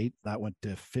 48. That went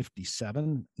to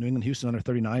 57. New England, Houston under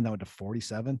 39. That went to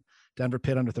 47. Denver,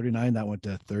 Pitt under 39. That went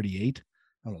to 38.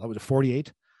 Oh, that was a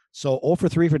 48. So 0 for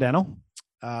 3 for Deno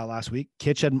last week.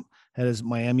 Kitch had his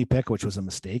Miami pick, which was a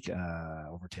mistake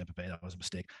over Tampa Bay. That was a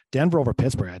mistake. Denver over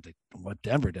Pittsburgh.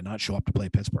 Denver did not show up to play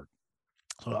Pittsburgh.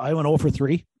 So I went 0 for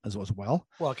 3 as well.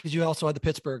 Well, because you also had the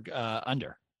Pittsburgh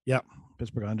under. Yeah,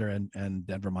 Pittsburgh under and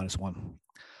Denver -1.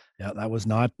 Yeah, that was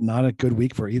not a good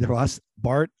week for either of us.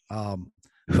 Bart,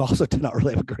 who also did not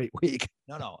really have a great week.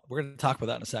 No, we're going to talk about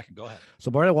that in a second. Go ahead.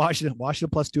 So Bart at Washington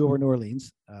 +2 over New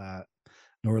Orleans.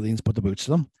 New Orleans put the boots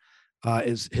to them.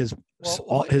 His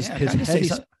heavy.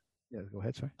 Yeah, go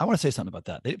ahead. Sorry. I want to say something about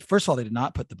that. First of all, they did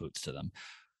not put the boots to them.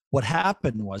 What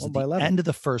happened was at the end of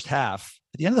the first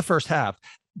half,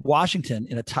 Washington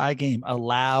in a tie game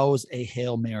allows a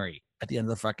Hail Mary at the end of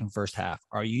the fucking first half.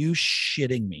 Are you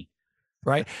shitting me?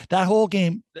 Right? That whole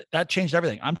game, that changed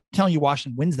everything. I'm telling you,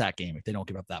 Washington wins that game if they don't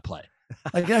give up that play.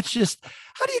 Like that's just,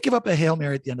 how do you give up a Hail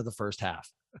Mary at the end of the first half?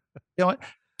 You know what?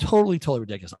 Totally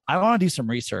ridiculous. I want to do some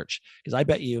research because I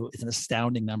bet you it's an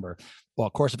astounding number. Well,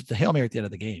 of course, if it's a Hail Mary at the end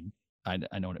of the game, I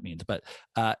know what it means. But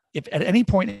if at any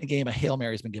point in the game a Hail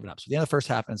Mary has been given up, so the end of the first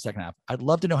half and the second half, I'd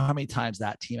love to know how many times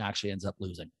that team actually ends up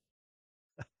losing.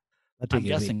 I'm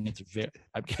guessing it's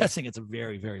a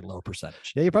very, very low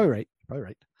percentage. Yeah, you're probably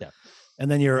right. Yeah. And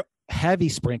then your heavy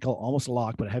sprinkle, almost a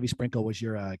lock, but a heavy sprinkle was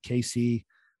your KC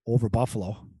over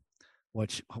Buffalo.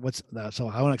 What's that? So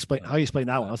I want to explain how you explain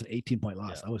that one. That was an 18-point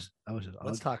loss. Yeah.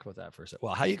 Let's talk about that for a second.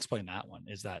 Well, how you explain that one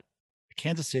is that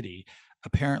Kansas City,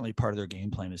 apparently part of their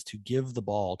game plan is to give the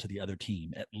ball to the other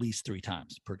team at least 3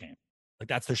 times per game. Like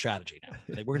that's their strategy now.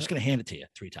 Like, we're just going to hand it to you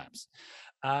 3 times.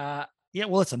 Yeah,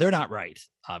 well, listen, they're not right.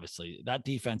 Obviously, that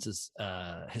defense is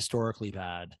historically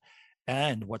bad.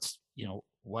 And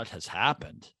what has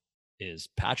happened is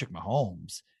Patrick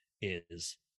Mahomes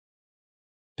is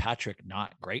Patrick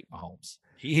not great Mahomes.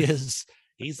 He's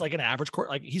like an average court,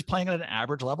 like he's playing at an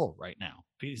average level right now.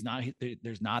 He's not.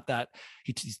 There's not that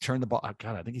he's turned the ball.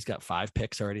 God, I think he's got 5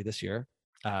 picks already this year.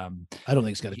 I don't think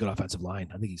he's got a good offensive line.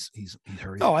 I think he's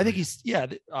hurried. Oh, I think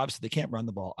obviously they can't run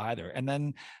the ball either. And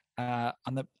then On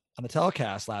the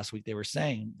telecast last week, they were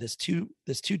saying this two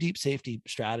deep safety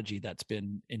strategy that's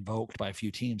been invoked by a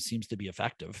few teams seems to be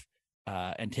effective,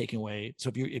 and taking away.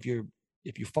 So if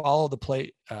you follow the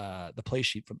play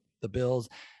sheet from the Bills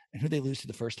and who they lose to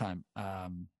the first time,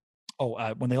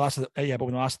 when they lost to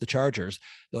the Chargers,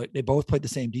 they both played the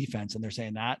same defense, and they're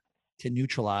saying that to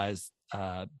neutralize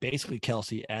basically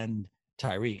Kelsey and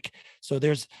Tyreek. So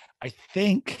I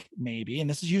think maybe, and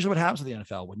this is usually what happens with the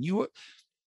NFL, when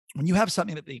you have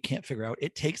something that they can't figure out,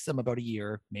 it takes them about a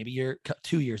year, maybe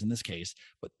 2 years in this case,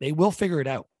 but they will figure it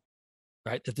out,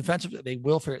 right? The defensive, they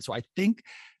will figure it. So I think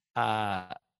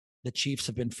the Chiefs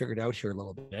have been figured out here a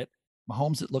little bit.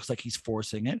 Mahomes, it looks like he's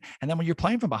forcing it. And then when you're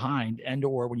playing from behind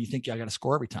or when you think I got to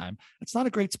score every time, it's not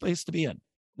a great space to be in.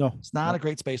 No, it's not a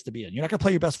great space to be in. You're not going to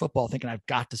play your best football thinking I've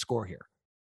got to score here.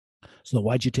 So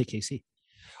why'd you take KC?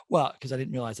 Well, because I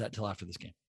didn't realize that until after this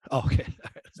game. Oh, okay.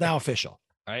 It's now official.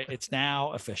 All right. It's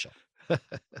now official. All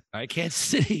right. Kansas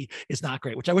City is not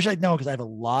great, which I wish I'd known because I have a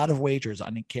lot of wagers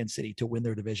on Kansas City to win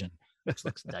their division. Which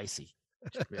looks dicey.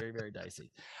 Very, very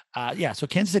dicey. So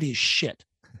Kansas City is shit.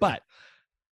 But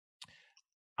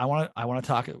I want to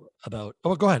talk about.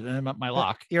 Oh, go ahead. And my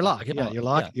lock. Your lock.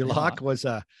 Your lock was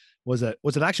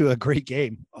actually a great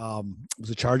game. It was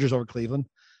the Chargers over Cleveland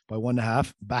by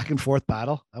 1.5, back and forth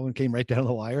battle. That one came right down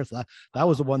the wires. That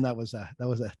was the one that was a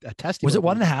testy. Was it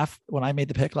 1.5 when I made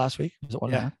the pick last week? Was it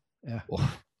 1.5? Yeah.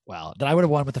 Well, then I would have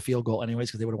won with the field goal anyways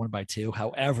because they would have won by 2.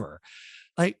 However,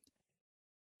 like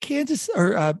Kansas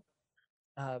or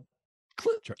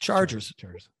Chargers.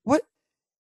 What?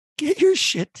 Get your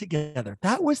shit together.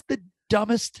 That was the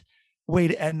dumbest way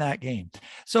to end that game.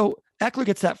 So Eckler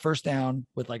gets that first down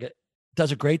with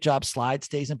does a great job, slide,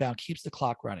 stays in bound, keeps the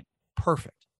clock running.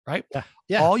 Perfect, right?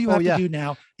 Yeah. All you have to do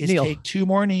now is take 2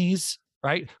 more knees,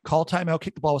 right? Call timeout,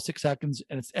 kick the ball with 6 seconds,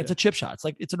 and it's a chip shot.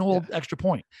 It's an old extra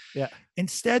point. Yeah.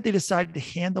 Instead, they decided to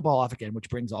hand the ball off again, which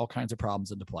brings all kinds of problems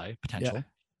into play, potential. Yeah.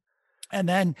 And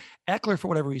then Eckler, for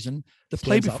whatever reason, the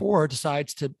play before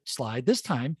decides to slide. This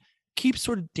time, keeps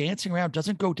sort of dancing around,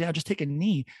 doesn't go down, just take a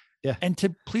knee. Yeah. And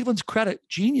to Cleveland's credit,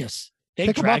 genius. They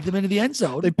dragged him into the end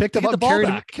zone. They picked him up,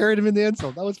 carried him in the end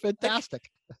zone. That was fantastic.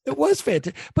 It was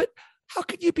fantastic. But how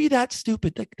could you be that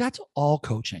stupid? That's all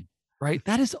coaching, right?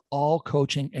 That is all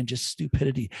coaching and just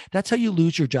stupidity. That's how you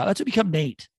lose your job. That's how you become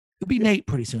Nate. You'll be Nate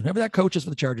pretty soon. Whoever that coach is for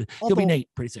the Chargers, he'll be Nate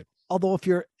pretty soon. Although if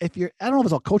you're, I don't know if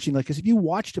it's all coaching, because if you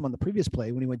watched him on the previous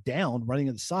play when he went down running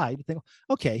to the side, you think,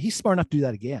 okay, he's smart enough to do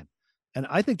that again. And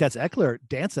I think that's Eckler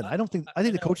dancing. I think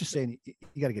the coach is saying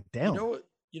you got to get down.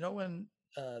 You know when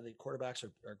the quarterbacks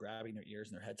are grabbing their ears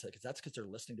and their headsets, because that's because they're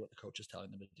listening to what the coach is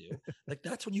telling them to do.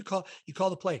 That's when you call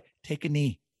the play, take a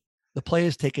knee. The play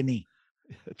is take a knee.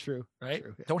 True. Right?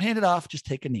 True, yeah. Don't hand it off, just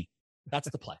take a knee. That's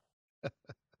the play.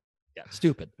 Yeah,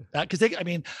 stupid. Because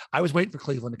I was waiting for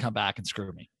Cleveland to come back and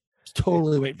screw me. I was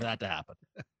totally waiting for that to happen.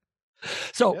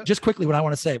 So just quickly, what I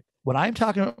want to say, when I'm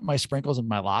talking about my sprinkles and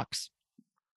my locks,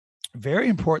 very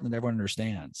important that everyone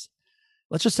understands.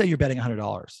 Let's just say you're betting $100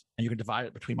 and you can divide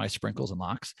it between my sprinkles and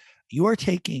locks. You are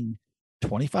taking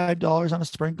 $25 on a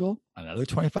sprinkle, another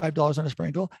 $25 on a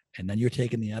sprinkle, and then you're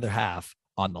taking the other half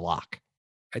on the lock.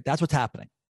 Right? That's what's happening.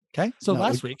 Okay. So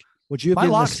last week, my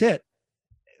locks hit.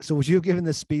 So would you have given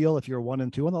this spiel if you're 1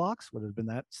 and 2 on the locks? Would it have been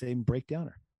that same breakdown?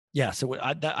 Or? Yeah. So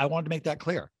I wanted to make that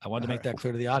clear. I wanted to make that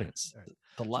clear to the audience.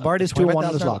 Right. Bart is 2-1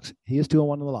 on his locks. He is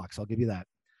 2-1 on the locks. I'll give you that.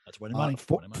 That's winning money.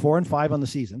 4 and 5 on the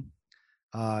season.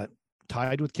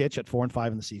 Tied with Kitch at 4 and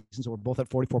 5 in the season. So we're both at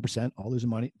 44%, all losing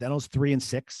money. Deno's 3 and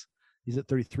 6. He's at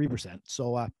 33%.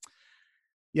 So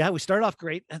we started off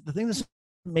great. And the thing that's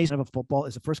amazing about football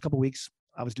is the first couple of weeks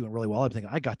I was doing really well. I'm thinking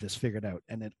I got this figured out,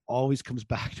 and it always comes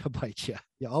back to bite you.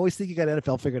 You always think you got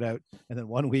NFL figured out, and then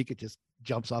one week it just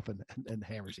jumps up and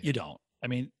hammers you. You don't. I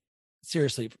mean,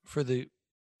 seriously, for the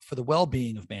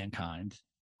well-being of mankind,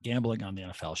 gambling on the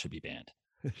NFL should be banned.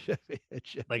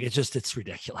 It's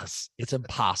ridiculous. It's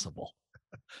impossible.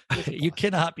 You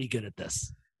cannot be good at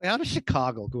this. How does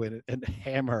Chicago go in and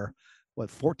hammer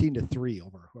 14-3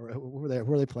 over? Or who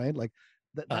were they playing?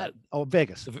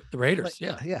 Vegas. The Raiders.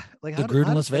 Yeah. The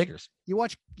Grudenless Vegas. You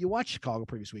watch Chicago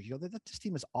previous week. You go, this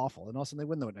team is awful, and all of a sudden they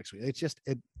win the next week. It's just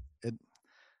it's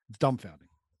dumbfounding.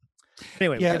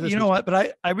 Anyway, yeah, you know what?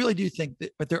 But I really do think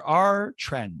that. But there are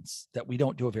trends that we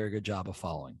don't do a very good job of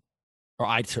following, or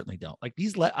I certainly don't. Like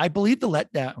these. I believe the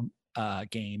letdown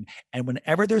game, and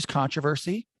whenever there's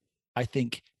controversy, I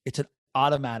think it's an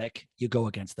automatic. You go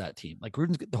against that team. Like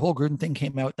the whole Gruden thing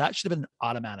came out. That should have been an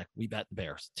automatic. We bet the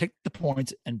Bears. Take the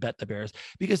points and bet the Bears,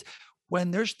 because when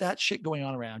there's that shit going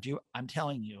on around you, I'm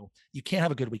telling you, you can't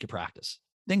have a good week of practice.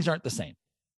 Things aren't the same.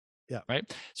 Yeah. Right.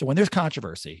 So when there's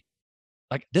controversy,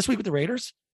 Like this week with the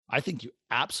Raiders, I think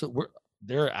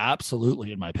they're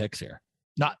absolutely in my picks here.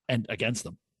 Not and against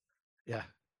them. Yeah.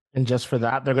 And just for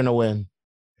that, they're going to win.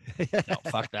 No,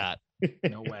 fuck that.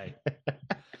 No way.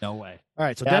 No way. All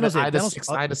right. So Yeah, Dano's I it.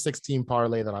 had a 16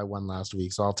 parlay that I won last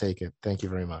week, so I'll take it. Thank you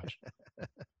very much.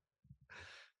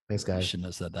 Thanks, You guys. shouldn't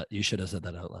have said that. You should have said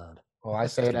that out loud. Well, I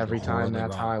say it every time.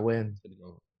 That's how I win. It's gonna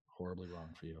go horribly wrong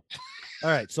for you. All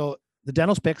right. So the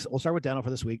Dano's picks. We'll start with Dano for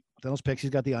this week. Dano's picks.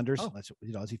 He's got the unders. Oh. That's,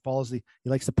 as he follows he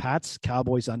likes the Pats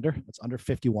Cowboys under. That's under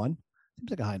 51. Seems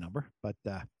like a high number, but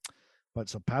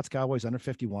so Pats Cowboys under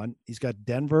 51. He's got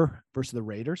Denver versus the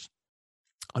Raiders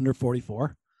under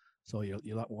 44. So you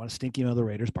want to stink him out of the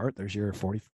Raiders part. There's your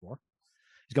 44.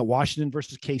 He's got Washington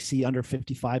versus KC under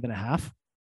 55.5.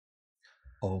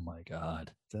 Oh my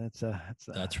God.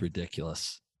 That's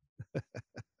ridiculous.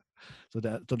 So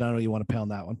Dano, you want to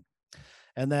pound that one.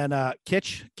 And then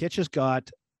Kitch has got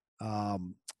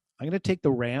I'm going to take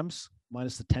the Rams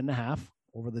minus the 10.5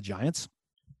 over the Giants.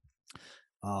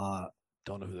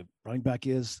 Don't know who the running back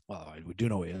is. Well, we do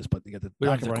know who he is, but they get the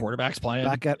quarterbacks playing.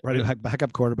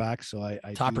 Backup quarterback. So I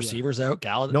top receivers out.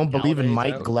 You don't believe in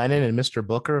Mike Glennon and Mr.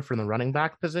 Booker from the running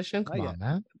back position? Come on,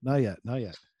 man. Not yet.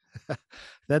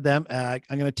 Then them. I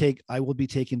will be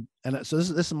taking, and so this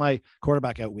is my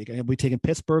quarterback out week. I'm going to be taking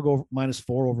Pittsburgh over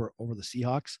 -4 over the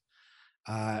Seahawks.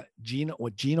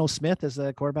 Geno Smith is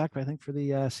the quarterback, I think, for the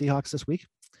Seahawks this week.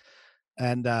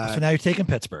 And so now you're taking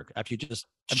Pittsburgh after you just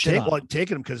I'm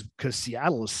taking them because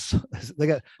Seattle is they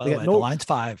got no the line's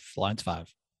 5.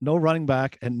 No running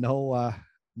back and no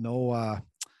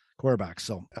quarterback.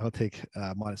 So I'll take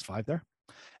 -5 there.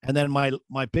 And then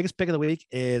my biggest pick of the week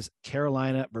is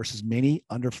Carolina versus Mini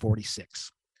under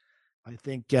 46. I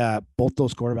think both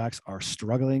those quarterbacks are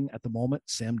struggling at the moment.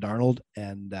 Sam Darnold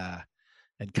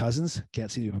and Cousins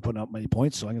can't seem to be putting up many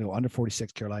points. So I'm going to go under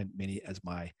 46 Carolina Mini as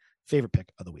my favorite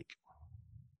pick of the week.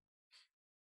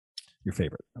 Your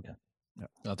favorite. Okay. Yeah.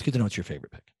 Well, it's good to know it's your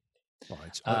favorite pick. Well,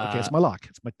 it's my lock.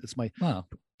 It's my well,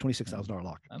 $26,000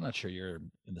 lock. I'm not sure you're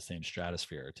in the same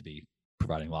stratosphere to be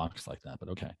providing locks like that, but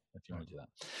okay, if you want to do that.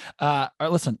 All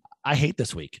right, listen, I hate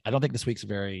this week. I don't think this week's a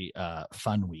very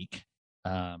fun week.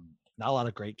 Not a lot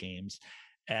of great games.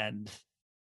 And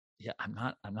yeah, I'm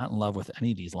not in love with any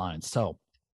of these lines. So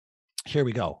here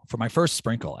we go. For my first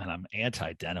sprinkle, and I'm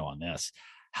anti-Deno on this.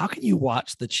 How can you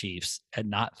watch the Chiefs and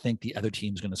not think the other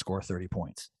team's going to score 30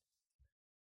 points?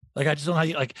 Like, I just don't know how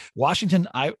you like Washington.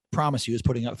 I promise you is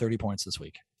putting up 30 points this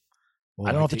week. Well,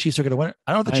 I don't know if the Chiefs are going to win.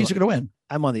 I don't know if the Chiefs are going to win.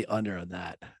 I'm on the under on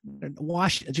that.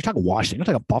 Washington. You're talking Washington.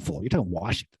 You're talking Buffalo. You're talking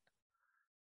Washington.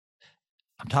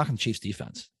 I'm talking Chiefs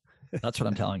defense. That's what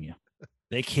I'm telling you.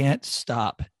 They can't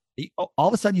stop. All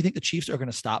of a sudden, you think the Chiefs are going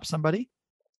to stop somebody?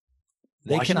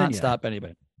 They cannot stop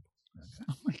anybody.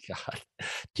 Oh my God.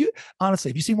 Honestly,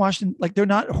 have you seen Washington? Like, they're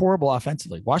not horrible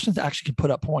offensively. Washington actually can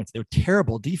put up points. They're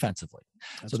terrible defensively.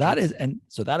 So that is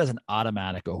an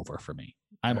automatic over for me.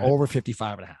 I'm over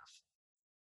 55.5.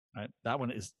 Right. That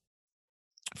one is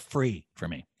free for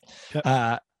me.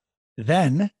 Yep.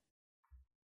 Then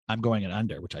I'm going an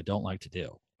under, which I don't like to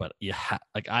do, but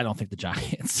I don't think the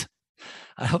Giants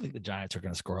are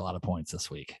going to score a lot of points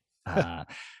this week.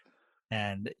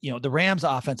 And, the Rams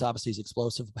offense obviously is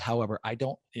explosive. However, I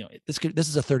don't, this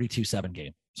is a 32-7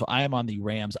 game. So I am on the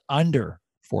Rams under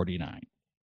 49.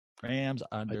 Rams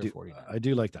under 49. I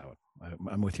do like that one.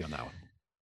 I'm with you on that one.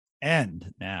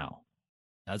 And now,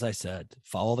 as I said,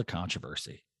 follow the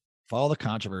controversy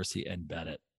and bet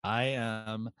it. I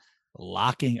am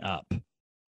locking up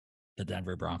the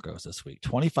Denver Broncos this week.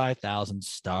 25,000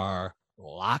 star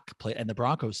lock play. And the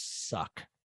Broncos suck.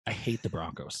 I hate the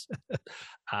Broncos.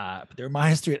 But they're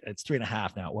 -3. It's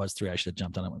 3.5 now. It was 3. I should have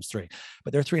jumped on it when it was 3.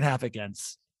 But they're 3.5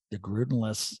 against the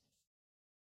Grudenless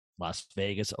Las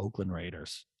Vegas Oakland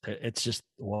Raiders. It's just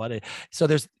so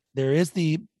there is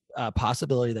the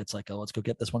possibility that's like, let's go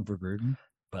get this one for Gruden,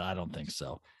 but I don't think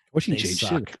so.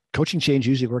 Coaching change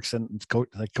usually works in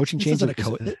coaching change. No.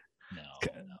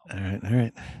 All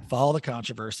right. Follow the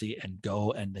controversy and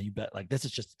go, and then you bet like this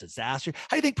is just a disaster. How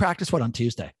do you think practice went on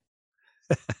Tuesday?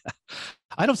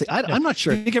 I don't think I'm not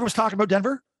sure. You think everyone was talking about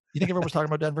Denver?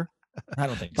 I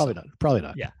don't think Probably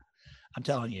not. Yeah. I'm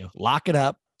telling you, lock it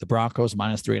up. The Broncos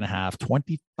 -3.5,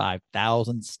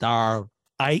 25,000 star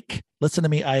Ike. Listen to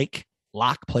me, Ike.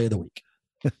 Lock play of the week.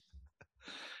 All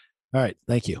right.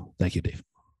 Thank you, Dave.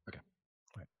 Okay.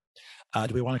 All right.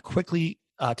 Do we want to quickly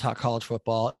talk college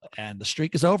football? And the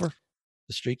streak is over.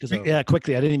 Yeah,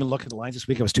 quickly. I didn't even look at the lines this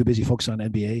week. I was too busy focusing on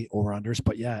NBA over-unders.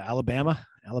 But yeah, Alabama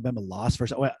lost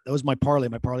first. That was my parlay.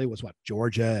 My parlay was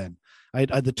Georgia. And I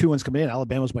had the 2 ones coming in.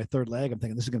 Alabama was my third leg. I'm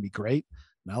thinking this is going to be great.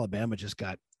 And Alabama just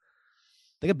got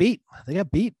They got beat. They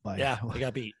got beat by. Yeah, they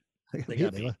got beat. They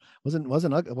got beat. It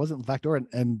wasn't backdoor,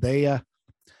 and they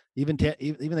even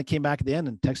they came back at the end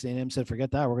and Texas A&M said,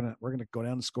 "Forget that. We're gonna go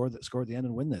down and score at the end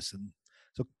and win this." And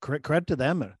so credit to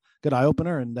them. A good eye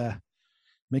opener and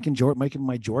making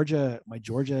my Georgia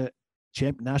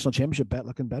national championship bet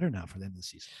looking better now for the end of the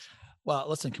season. Well,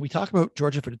 listen, can we talk about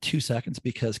Georgia for 2 seconds?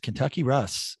 Because Kentucky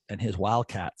Russ and his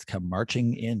Wildcats come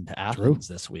marching into Athens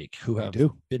this week, who have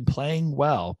been playing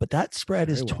well, but that spread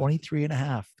is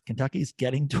 23.5. Kentucky's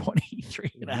getting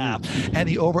 23.5 and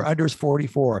the over under is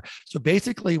 44. So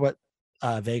basically what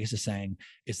Vegas is saying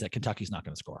is that Kentucky's not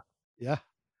going to score. Yeah.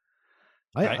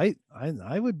 I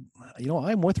would,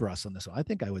 I'm with Russ on this one. I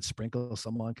think I would sprinkle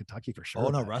some on Kentucky for sure. Oh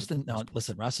no,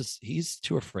 listen, Russ he's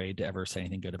too afraid to ever say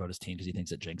anything good about his team because he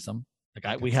thinks it jinxes him.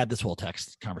 We had this whole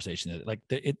text conversation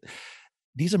that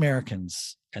these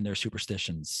Americans and their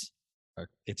superstitions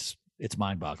it's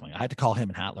mind-boggling. I had to call him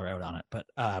and Hatler out on it, but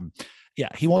yeah,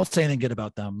 he won't say anything good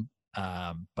about them.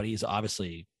 But he's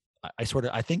obviously, I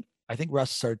think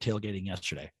Russ started tailgating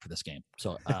yesterday for this game.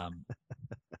 So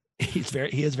he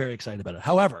is very excited about it.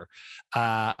 However,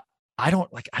 I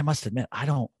must admit, I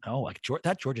don't know.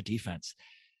 That Georgia defense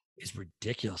is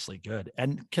ridiculously good.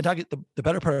 And Kentucky, the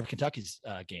better part of Kentucky's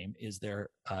game is their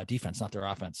defense, not their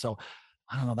offense. So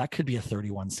I don't know. That could be a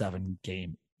 31-7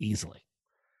 game easily.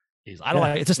 I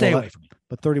don't it's a stay away from me.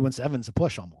 But 31-7 is a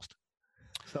push almost.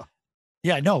 So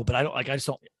yeah, I know, but I just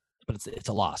don't. But it's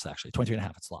a loss actually.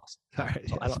 23.5. It's a loss. All right.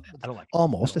 So I don't like it.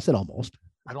 Almost. I said almost.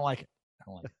 I don't like it.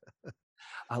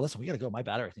 Listen, we got to go. My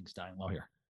battery, I think, is dying low here.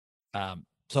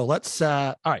 So let's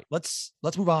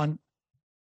move on.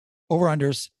 Over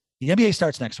unders. The NBA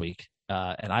starts next week,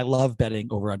 and I love betting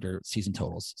over under season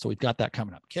totals. So we've got that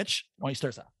coming up. Kitch, why don't you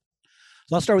start us out?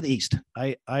 So I'll start with the East.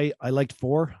 I liked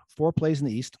four plays in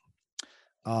the East.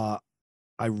 I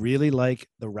really like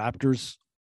the Raptors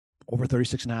over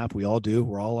 36.5. We all do.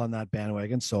 We're all on that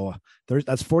bandwagon. So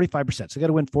that's 45%. So you got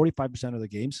to win 45% of the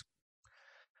games.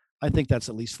 I think that's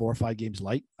at least 4 or 5 games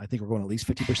light. I think we're going at least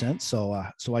 50%.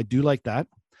 So I do like that.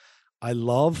 I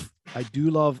do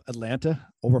love Atlanta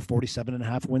over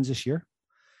 47.5 wins this year.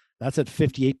 That's at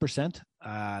 58%.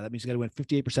 That means you got to win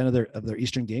 58% of their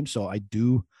Eastern games. So I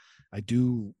do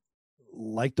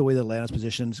like the way that Atlanta's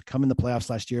positions come in the playoffs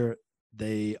last year.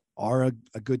 They are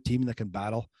a good team that can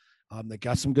battle. They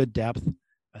got some good depth.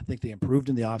 I think they improved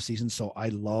in the offseason. So I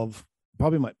love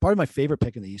probably my favorite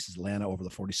pick in the East is Atlanta over the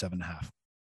 47.5.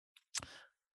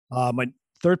 My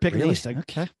third pick in the East.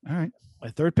 Okay. All right. My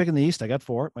third pick in the East, I got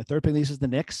 4. My third pick in the East is the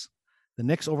Knicks. The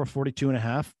Knicks over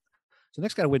 42.5. So the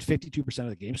Knicks got to win 52% of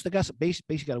the games. So they got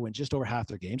basically got to win just over half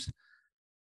their games.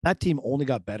 That team only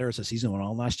got better as the season went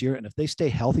on last year. And if they stay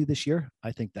healthy this year,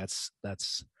 I think that's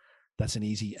an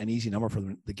easy number for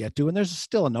them to get to. And there's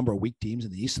still a number of weak teams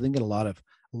in the East. So they can get a lot of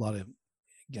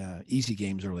easy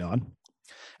games early on.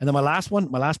 And then my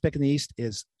last pick in the East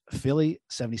is Philly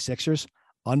 76ers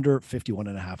under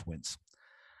 51.5 wins.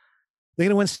 They're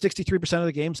going to win 63% of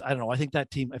the games. I don't know. I think that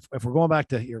team, if we're going back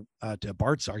to to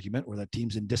Bart's argument where that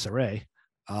team's in disarray,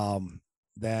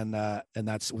 then and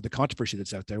that's with the controversy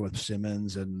that's out there with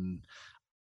Simmons and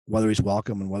whether he's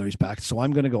welcome and whether he's back. So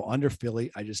I'm going to go under Philly.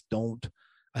 I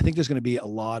think there's going to be a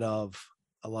lot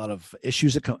of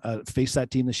issues that face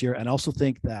that team this year. And I also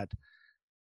think that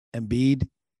Embiid,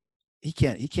 he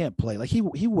can't play. Like he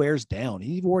wears down.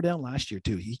 He wore down last year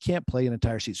too. He can't play an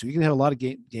entire season. So you can have a lot of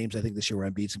games, I think, this year where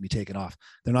Embiid's gonna be taken off.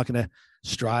 They're not gonna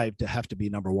strive to have to be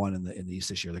number one in the East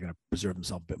this year. They're gonna preserve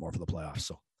themselves a bit more for the playoffs.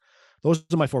 So those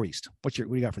are my 4 East. What do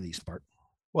you got for the East, Bart?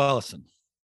 Well, listen,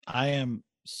 I am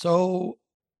so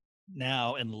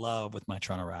now in love with my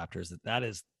Toronto Raptors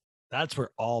that's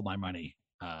where all my money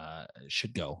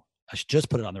should go. I should just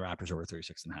put it on the Raptors over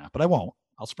 36.5, but I won't.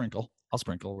 I'll sprinkle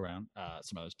around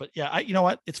some others. But yeah, you know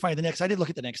what? It's fine. The Knicks, I did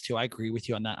look at the Knicks too. I agree with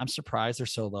you on that. I'm surprised they're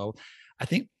so low. I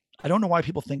don't know why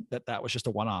people think that was just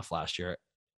a one-off last year.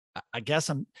 I guess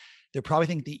they probably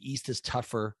think the East is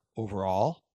tougher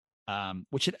overall,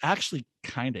 which it actually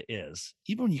kind of is.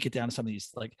 Even when you get down to some of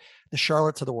these, like the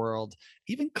Charlottes of the world,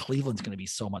 even Cleveland's going to be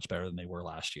so much better than they were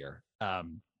last year.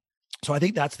 So I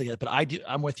think that's but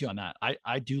I'm with you on that.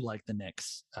 I do like the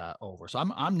Knicks over. So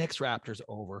I'm Knicks Raptors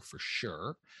over for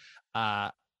sure.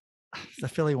 The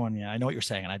Philly one, yeah, I know what you're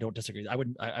saying, and I don't disagree. I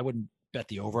wouldn't bet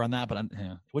the over on that, but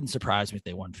it wouldn't surprise me if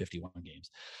they won 51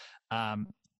 games.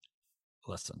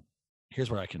 Listen, here's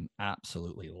where I can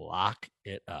absolutely lock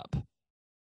it up.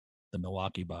 The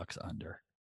Milwaukee Bucks under.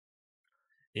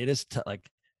 It is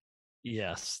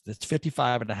yes, it's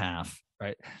 55.5,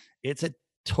 right? It's a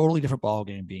totally different ball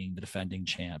game being the defending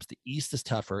champs. The East is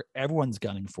tougher. Everyone's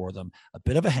gunning for them. A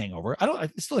bit of a hangover. I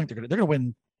still think they're gonna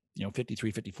win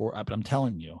 53, 54. But I'm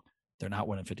telling you, they're not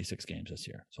winning 56 games this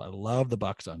year. So I love the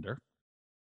Bucks under.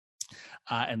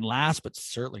 And last but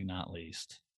certainly not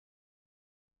least,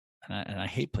 and I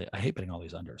hate betting all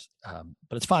these unders,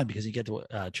 but it's fine because you get to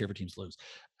cheer for teams to lose.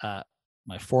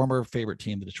 My former favorite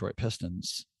team, the Detroit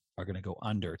Pistons, are going to go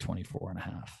under 24 and a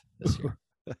half this year.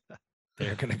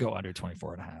 They're going to go under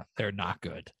 24 and a half. They're not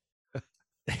good.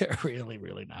 They're really,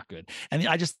 really not good. And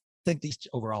I just think these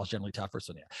overall is generally tougher.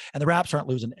 So yeah. And the Raps aren't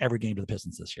losing every game to the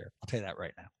Pistons this year. I'll tell you that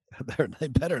right now. They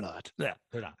better not. Yeah,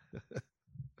 they're not.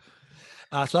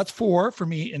 So that's 4 for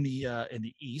me in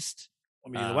the East.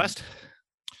 Let me the West.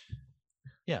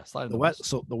 Yeah, slide the West.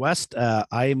 So the West,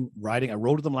 I'm riding. I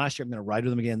rode with them last year. I'm going to ride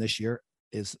with them again this year.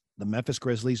 Is the Memphis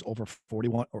Grizzlies over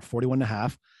 41 or 41 and a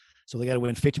half. So they got to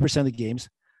win 50% of the games.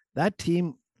 That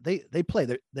team, they play.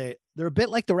 They're a bit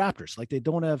like the Raptors. Like they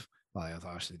don't have. Well,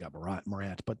 obviously they got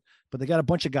Morant, but they got a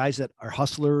bunch of guys that are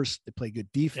hustlers. They play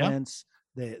good defense.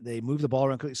 Yeah. They move the ball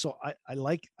around. So I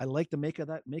like the makeup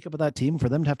of that team. For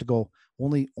them to have to go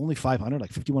only 500,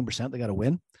 like 51%, they got to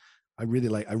win. I really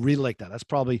like that. That's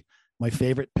probably my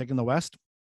favorite pick in the West.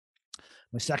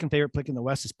 My second favorite pick in the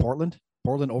West is Portland.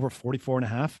 Portland over 44 and a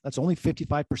half. That's only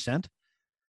 55%.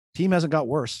 Team hasn't got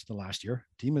worse than last year.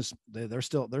 Team is they're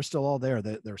still all there.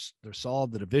 They're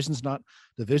solid. The division's not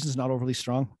overly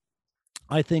strong.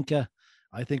 I think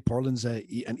Portland's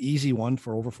an easy one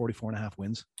for over 44 and a half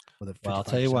wins. Well, I'll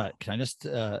tell you what. Can I just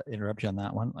interrupt you on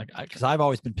that one? Because I've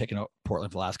always been picking up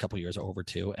Portland for the last couple of years over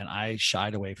 2, and I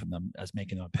shied away from them as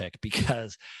making them a pick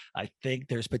because I think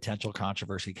there's potential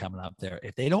controversy coming up there.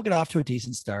 If they don't get off to a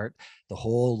decent start, the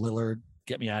whole Lillard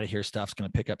get me out of here stuff's going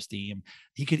to pick up steam.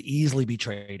 He could easily be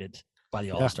traded by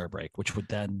the All-Star break, which would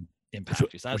then impact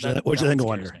you. Which then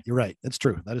go under. You're right. That's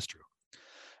true. That is true.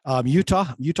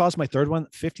 Utah's my third one,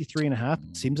 53 and a half.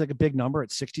 Seems like a big number.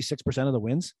 It's 66% of the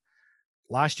wins.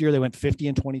 Last year, they went 50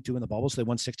 and 22 in the bubble. So they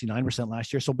won 69%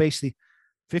 last year. So basically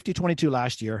 50-22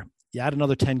 last year. You add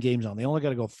another 10 games on. They only got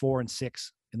to go 4 and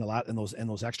 6 in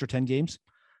those extra 10 games.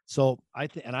 So I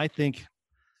think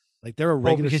like they're a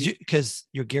regular because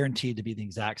you're guaranteed to be the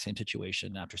exact same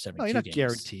situation after 72 No, you're not games.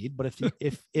 guaranteed, but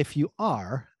if you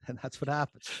are, then that's what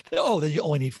happens. Oh, then you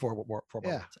only need 4 more.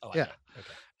 Yeah. Oh, yeah. Okay.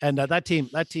 And that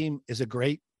team is a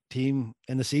great team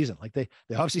in the season. Like they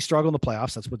obviously struggle in the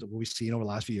playoffs. That's what we've seen over the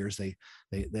last few years. They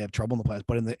have trouble in the playoffs,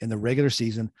 but in the regular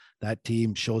season, that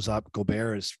team shows up.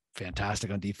 Gobert is fantastic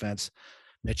on defense.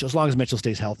 Mitchell, as long as Mitchell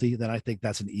stays healthy, then I think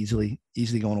that's an easily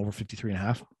going over 53 and a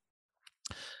half.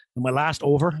 And my last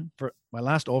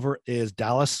over is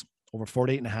Dallas over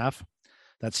 48 and a half.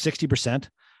 That's 60%.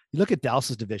 You look at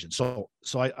Dallas's division. So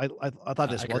I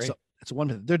thought this was it's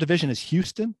one. Their division is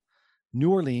Houston,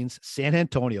 New Orleans, San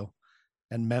Antonio,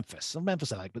 and Memphis. So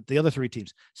Memphis I like, but the other 3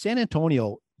 teams, San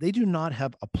Antonio, they do not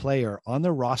have a player on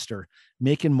their roster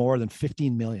making more than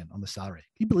 15 million on the salary.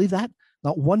 Can you believe that?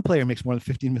 Not one player makes more than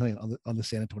 15 million on the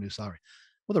San Antonio salary.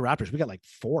 Well, the Raptors, we got like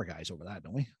 4 guys over that,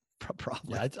 don't we?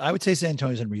 Probably. Yeah, I would say San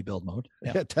Antonio's in rebuild mode.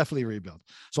 Yeah, definitely rebuild.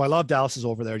 So I love Dallas's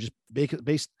over there, just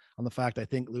based on the fact I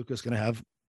think Luka's going to have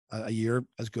a year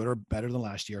as good or better than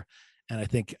last year, and I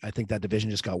think that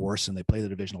division just got worse, and they play the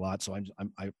division a lot. So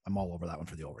I'm all over that one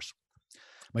for the overs.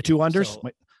 My 2 unders.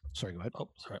 Sorry, go ahead. Oh,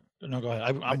 sorry. No, go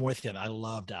ahead. I'm with you. I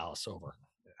love Dallas over.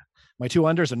 Yeah. My 2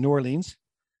 unders are New Orleans.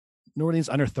 New Orleans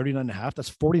under 39 and a half. That's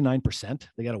 49%.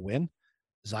 They got to win.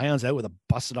 Zion's out with a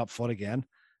busted up foot again.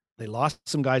 They lost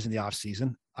some guys in the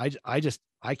offseason. I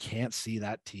can't see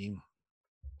that team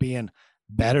being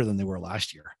better than they were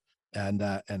last year. And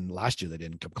last year they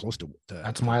didn't come close to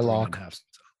that's my lock.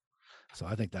 So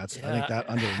I think I think that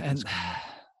under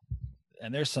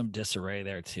and there's some disarray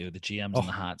there too. The GM's in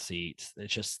the hot seat.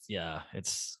 It's just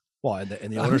well, and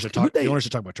the owners are talking. The owners are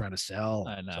talking about trying to sell.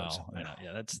 I know.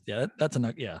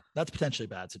 That's potentially a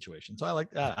bad situation. So I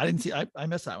like that. I didn't see. I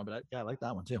missed that one, but I like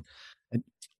that one too. And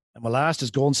my last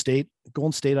is Golden State.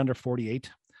 Golden State under 48,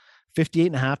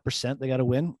 58.5%. They got to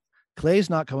win. Clay's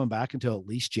not coming back until at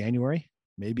least January,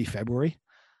 maybe February.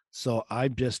 So I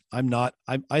think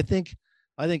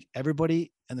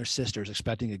everybody and their sisters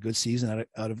expecting a good season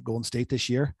out of Golden State this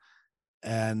year.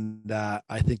 And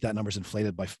I think that number's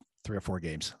inflated by 3 or 4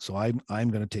 games. So I'm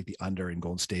going to take the under in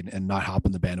Golden State and not hop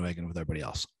in the bandwagon with everybody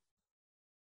else.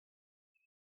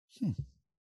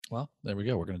 Well, there we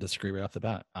go. We're going to disagree right off the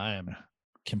bat. I am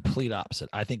complete opposite.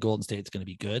 I think Golden State's going to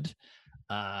be good.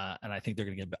 And I think they're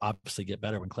going to obviously get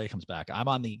better when Clay comes back. I'm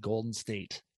on the Golden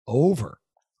State over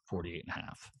 48 and a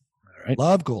half. All right.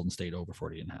 Love Golden State over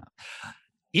 48 and a half.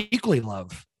 Equally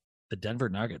love the Denver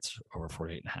Nuggets over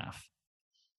 48 and a half.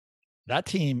 That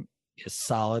team is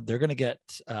solid. They're going to get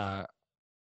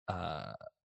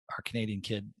our Canadian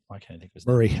kid. Why can't I think of his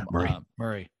Murray. name?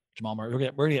 Jamal Murray. We're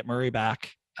going to get Murray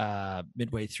back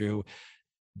midway through.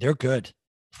 They're good.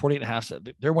 48 and a half.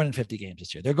 They're winning 50 games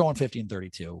this year. They're going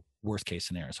 50-32, worst case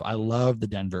scenario. So I love the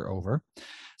Denver over.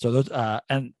 So those,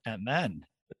 and then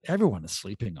everyone is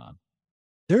sleeping on.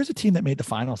 There's a team that made the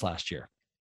finals last year.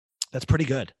 That's pretty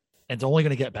good. And it's only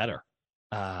going to get better.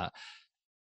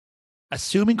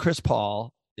 Assuming Chris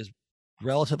Paul is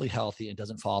relatively healthy and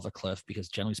doesn't fall off a cliff, because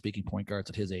generally speaking, point guards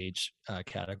at his age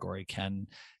category can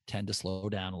tend to slow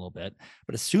down a little bit.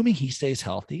 But assuming he stays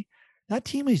healthy, that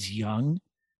team is young.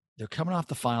 They're coming off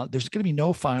the final. There's going to be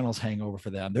no finals hangover for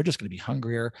them. They're just going to be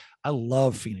hungrier. I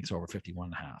love Phoenix over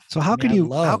 51.5. So how can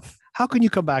you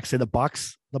come back and say the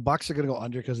Bucks are going to go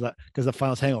under because the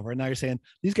finals hangover? And now you're saying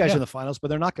these guys are in the finals, but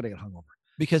they're not going to get hungover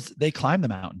because they climb the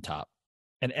mountaintop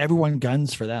and everyone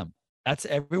guns for them. That's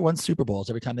everyone's Super Bowls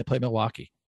every time they play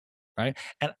Milwaukee. Right.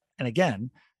 And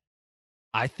again,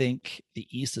 I think the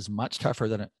East is much tougher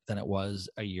than it was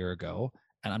a year ago.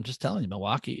 And I'm just telling you,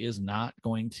 Milwaukee is not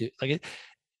going to like it.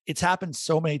 It's happened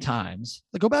so many times.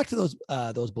 Like go back to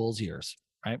those Bulls years,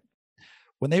 right?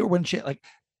 When they were winning, like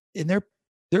in their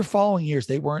following years,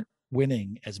 they weren't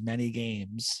winning as many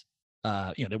games. They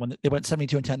went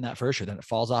 72-10 that first year. Then it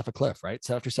falls off a cliff, right?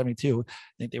 So after 72, I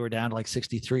think they were down to like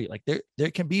 63. Like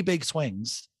there can be big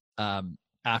swings after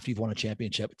you've won a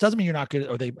championship. It doesn't mean you're not good.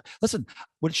 Or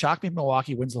would it shock me if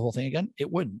Milwaukee wins the whole thing again?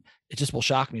 It wouldn't. It just will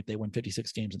shock me if they win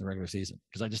 56 games in the regular season,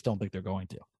 because I just don't think they're going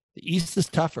to. The East is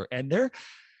tougher, and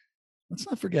let's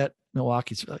not forget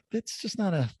Milwaukee's like, it's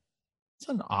not an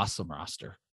awesome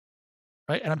roster,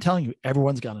 right? And I'm telling you,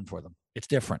 everyone's gunning for them. It's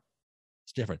different.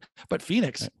 But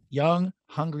Phoenix, young,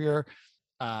 hungrier.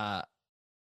 I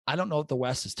don't know if the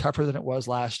West is tougher than it was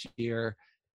last year,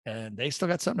 and they still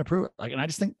got something to prove. Like, and I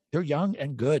just think they're young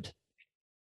and good.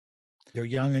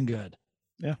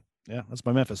 Yeah. That's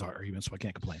my Memphis argument, so I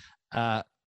can't complain. And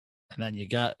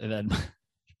then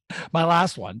my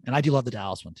last one, and I do love the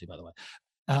Dallas one too, by the way.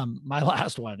 My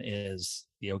last one is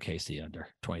the OKC under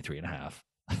 23.5.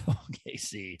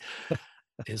 OKC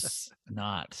is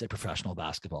not a professional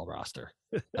basketball roster.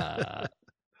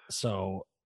 So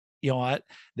you know what?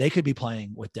 They could be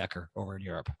playing with Decker over in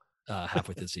Europe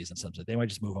halfway through the season. They might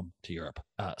just move them to Europe.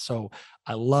 So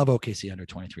I love OKC under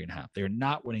 23.5. They're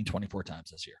not winning 24 times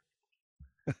this year.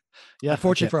 Yeah.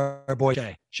 Unfortunately for our boy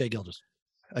Shai Gilgeous.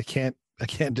 I can't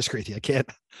disagree with you.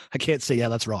 I can't say, yeah,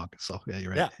 that's wrong. So yeah,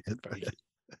 you're right. Yeah.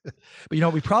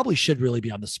 But we probably should really be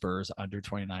on the Spurs under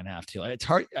 29.5 too. It's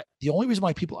hard. The only reason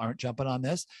why people aren't jumping on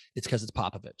this is because it's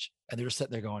Popovich, and they're just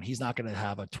sitting there going, he's not going to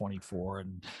have a 24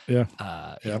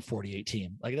 and 48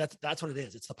 team. Like that's what it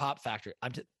is. It's the pop factor.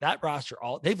 That roster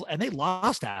they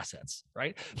lost assets,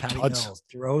 right? Patty Mills,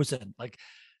 DeRozan, like.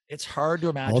 It's hard to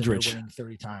imagine Aldridge. they're winning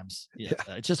 30 times. Yeah,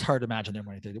 it's just hard to imagine they're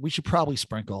winning 30. We should probably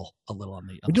sprinkle a little on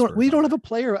the. We don't have a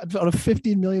player on a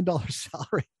 $15 million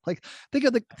salary. Like think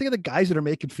of the guys that are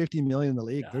making $50 million in the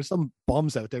league. Yeah. There's some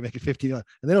bums out there making $50 million,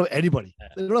 and they don't have anybody. Yeah.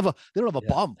 They don't have a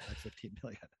bum at $15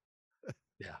 million.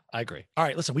 Yeah, I agree. All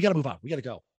right, listen, we got to move on. We got to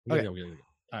go. We gotta go.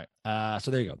 All right.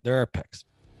 So there you go. There are picks.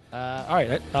 All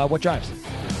right. What drives?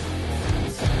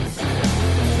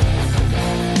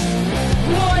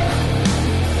 What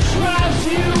drives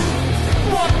you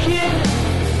fucking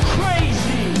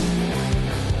crazy?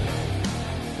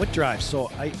 What drives? So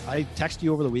I texted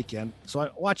you over the weekend. So I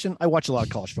watch a lot of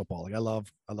college football. Like I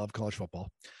love college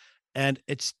football, and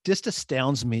it's just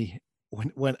astounds me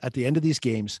when at the end of these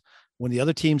games, when the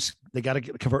other teams, they got to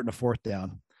convert in a fourth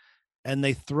down, and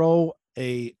they throw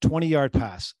a 20-yard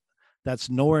pass that's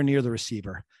nowhere near the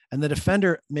receiver, and the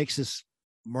defender makes this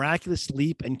miraculous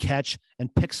leap and catch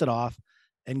and picks it off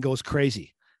and goes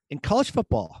crazy. In college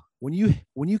football, when you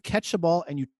catch the ball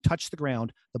and you touch the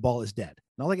ground, the ball is dead.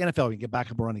 Not like NFL, you can get back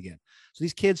up and run again. So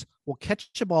these kids will catch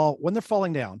the ball when they're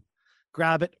falling down,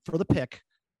 grab it for the pick,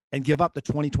 and give up the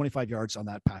 20, 25 yards on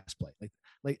that pass play.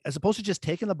 Like as opposed to just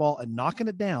taking the ball and knocking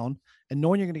it down and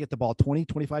knowing you're going to get the ball 20,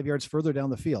 25 yards further down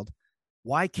the field.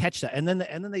 Why catch that? And then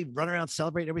they run around,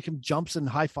 celebrate, everybody jumps and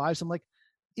high fives. I'm like,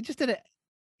 he just did an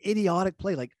idiotic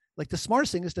play. Like the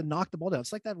smartest thing is to knock the ball down.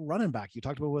 It's like that running back you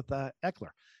talked about with Eckler.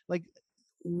 Like,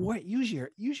 what? Use your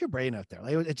brain out there.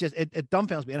 Like, it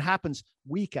dumbfounds me. And it happens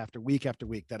week after week after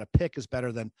week that a pick is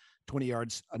better than 20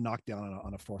 yards a knockdown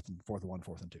on a fourth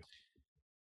and two.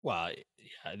 Well,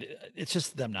 yeah, it's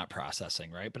just them not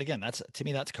processing, right? But again, that's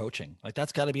coaching. Like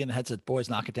that's got to be in the heads of boys.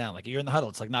 Knock it down. Like you're in the huddle.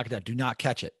 It's like knock it down. Do not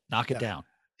catch it. Knock it down.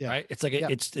 Yeah. Right. It's like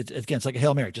it's like a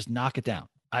Hail Mary. Just knock it down.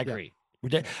 I agree.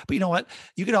 Yeah. But you know what?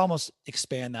 You could almost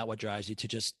expand that. What drives you to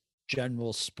just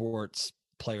general sports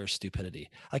player stupidity.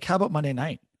 Like how about Monday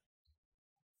night?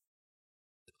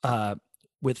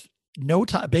 with no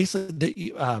time.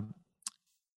 Basically,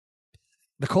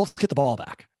 the Colts get the ball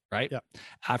back, right? Yeah.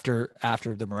 After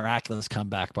the miraculous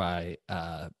comeback by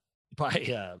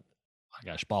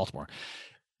Baltimore.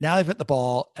 Now they've hit the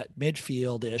ball at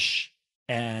midfield ish,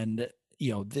 and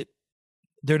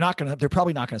they're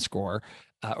probably not going to score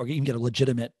or even get a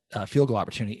legitimate field goal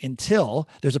opportunity until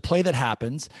there's a play that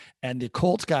happens and the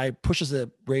Colts guy pushes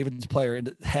the Ravens player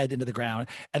head into the ground,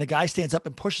 and the guy stands up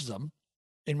and pushes him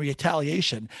in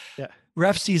retaliation. Yeah.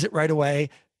 Ref sees it right away.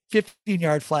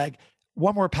 15-yard flag.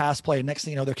 One more pass play. Next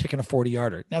thing you know, they're kicking a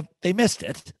 40-yarder. Now they missed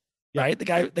it. Yeah. Right. The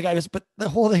guy was, but the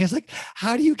whole thing is like,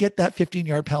 how do you get that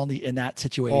 15-yard penalty in that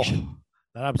situation? Oh,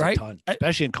 that happens Right? a ton,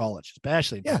 especially in college.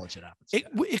 College, it happens.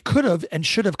 It could have and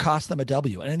should have cost them a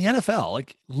W. And in the NFL,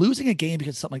 like losing a game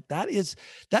because something like that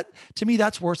to me,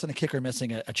 that's worse than a kicker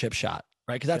missing a chip shot.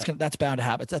 Right. Because that's bound to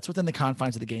happen. That's within the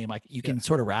confines of the game. Like you can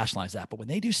sort of rationalize that. But when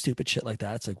they do stupid shit like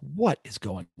that, it's like, what is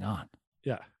going on?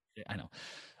 Yeah. I know.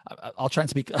 I'll try and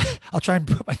speak. I'll try and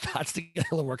put my thoughts together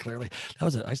a little more clearly.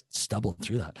 I stumbled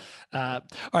through that. All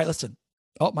right, listen.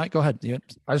 Oh, Mike, go ahead.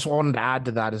 I just wanted to add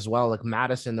to that as well. Like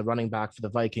Madison, the running back for the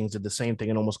Vikings, did the same thing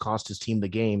and almost cost his team the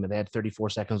game. And they had 34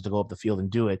 seconds to go up the field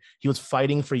and do it. He was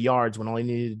fighting for yards when all he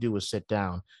needed to do was sit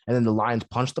down. And then the Lions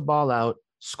punched the ball out,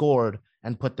 scored,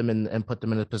 and put them in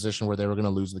a position where they were going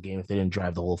to lose the game if they didn't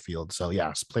drive the whole field. So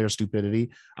yes, player stupidity.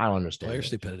 I don't understand. Player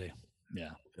stupidity.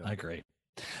 Yeah, I agree.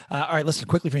 All right, listen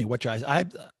quickly for me. What drives?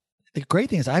 The great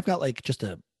thing is I've got like just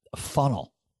a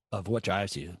funnel of what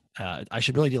drives you. I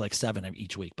should really do like 7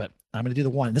 each week, but I'm going to do the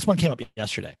one. This one came up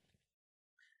yesterday.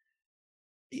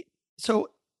 So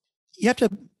you have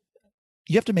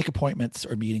to make appointments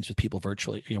or meetings with people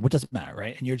virtually. What doesn't matter,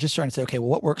 right? And you're just trying to say, okay, well,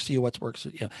 what works for you? What works for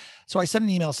you? So I sent an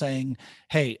email saying,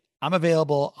 hey, I'm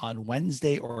available on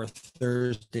Wednesday or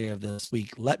Thursday of this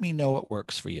week. Let me know what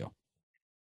works for you.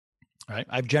 All right.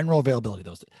 I have general availability.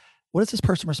 What does this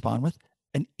person respond with?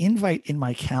 An invite in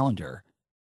my calendar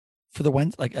for the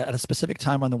Wednesday, like at a specific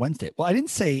time on the Wednesday. Well, I didn't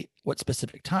say what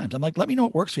specific times. I'm like, let me know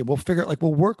what works for you.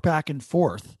 We'll work back and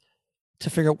forth to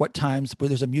figure out what times where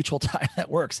there's a mutual time that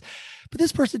works. But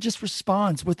this person just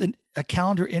responds with a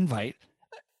calendar invite,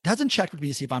 doesn't check with me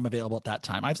to see if I'm available at that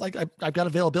time. I've got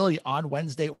availability on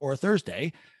Wednesday or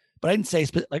Thursday, but I didn't say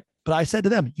but I said to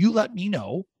them, you let me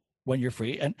know when you're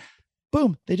free, and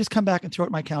boom, they just come back and throw it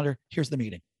in my calendar. Here's the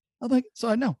meeting. I'm like, so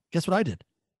I know. Guess what I did?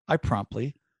 I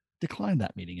promptly declined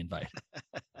that meeting invite.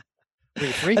 Were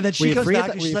you free? And then she goes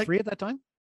back. Were you free at that time?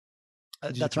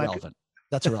 That's irrelevant.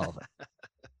 That's irrelevant.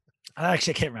 I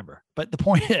can't remember. But the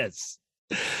point is,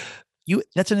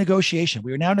 that's a negotiation.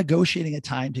 We are now negotiating a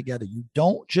time together. You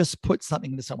don't just put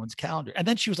something into someone's calendar. And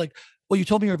then she was like, well, you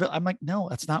told me you're available. I'm like, no,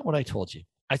 that's not what I told you.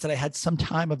 I said I had some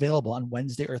time available on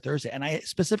Wednesday or Thursday. And I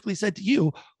specifically said to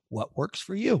you, what works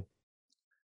for you?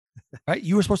 Right?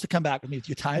 You were supposed to come back with me with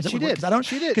your times. She did.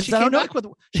 She did. She came back with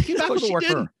what worked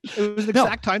for her. It was the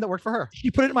exact time that worked for her.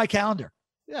 She put it in my calendar.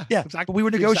 Yeah, exactly. But we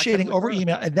were negotiating over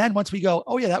email. And then once we go,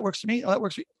 oh yeah, that works for me. Oh, that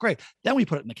works for you. Great. Then we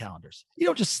put it in the calendars. You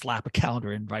don't just slap a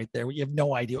calendar in right there where you have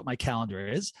no idea what my calendar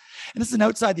is. And this is an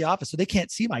outside the office, so they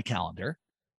can't see my calendar.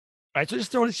 Right. So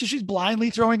just she's blindly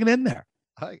throwing it in there.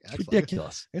 It's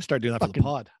ridiculous. I start doing that for the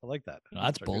pod. I like that. No,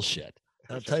 that's bullshit.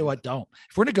 I'll tell you what, don't.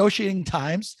 If we're negotiating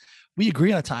times, we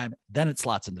agree on a time, then it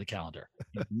slots into the calendar.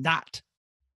 Not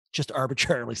just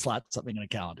arbitrarily slot something in a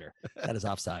calendar. That is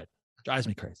offside. Drives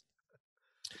me crazy.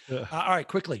 All right,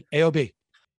 quickly, AOB.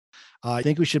 I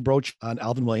think we should broach on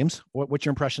Alvin Williams. What's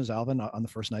your impressions, Alvin, on the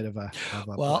first night of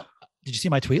well, did you see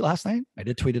my tweet last night? I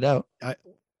did tweet it out.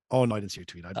 Oh no, I didn't see your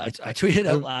tweet. I tweeted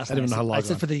out last night. I didn't know how long. I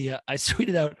said I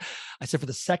tweeted out. I said for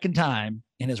the second time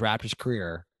in his Raptors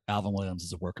career, Alvin Williams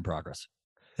is a work in progress.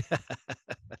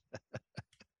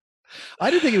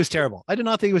 I didn't think he was terrible. I did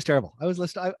not think he was terrible. I was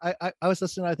listening. I was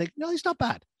listening. I think no, he's not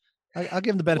bad. I'll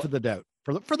give him the benefit of the doubt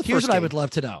for the Here's first what game. I would love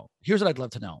to know. Here's what I'd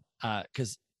love to know.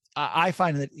 Because I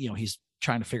find that he's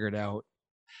trying to figure it out.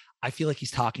 I feel like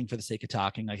he's talking for the sake of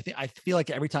talking. I feel like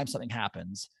every time something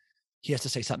happens, he has to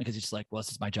say something because he's just like, well,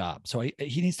 this is my job. So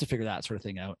he needs to figure that sort of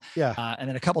thing out. Yeah. And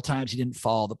then a couple times he didn't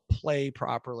follow the play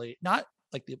properly. Not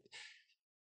like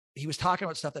he was talking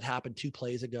about stuff that happened 2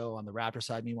 plays ago on the Raptor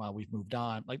side. Meanwhile, we've moved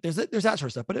on. Like there's that sort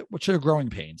of stuff, which are growing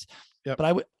pains. Yep.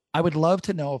 But I would love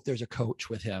to know if there's a coach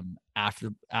with him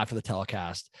after the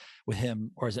telecast with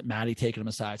him, or is it Maddie taking him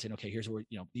aside saying, okay, here's where,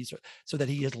 these are, so that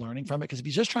he is learning from it. Because if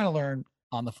he's just trying to learn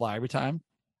on the fly every time,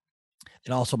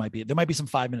 it also there might be some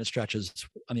 5-minute stretches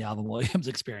on the Alvin Williams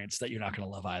experience that you're not going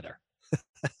to love either.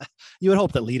 You would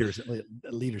hope that leaders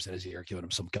in his ear giving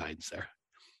him some guidance there.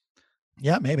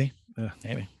 Yeah, maybe.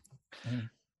 Maybe.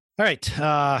 All right.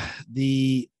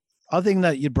 The other thing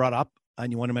that you brought up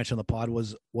and you want to mention on the pod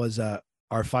was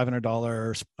our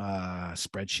 $500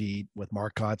 spreadsheet with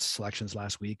Marcotte's selections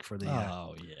last week for the.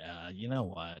 Oh yeah, you know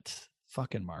what?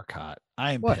 Fucking Marcotte.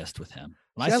 I am What? pissed with him.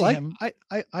 When See, I see like, him,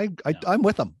 I'm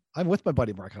with him. I'm with my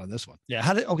buddy Marcotte on this one.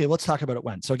 yeah. Okay, let's talk about it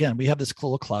when. So again, we have this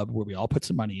little club where we all put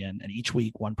some money in, and each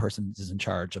week one person is in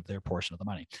charge of their portion of the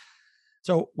money.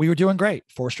 So we were doing great,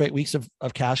 4 straight weeks of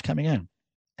cash coming in,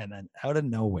 and then out of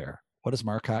nowhere, what does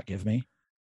Marcotte give me?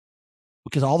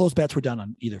 Because all those bets were done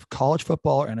on either college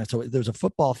football and so there's a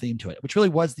football theme to it, which really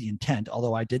was the intent.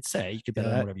 Although I did say you could bet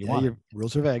on whatever you want. Your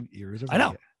rules are vague. Your rules are vague. I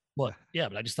know. Well, yeah,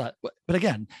 but I just thought. But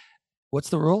again, what's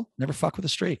the rule? Never fuck with a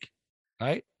streak,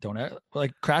 right? Don't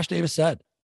like Crash Davis said,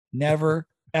 never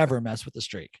ever mess with the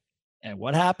streak. And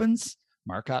what happens?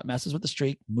 Marcotte messes with the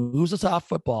streak, moves us off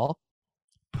football,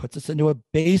 puts us into a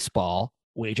baseball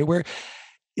wager where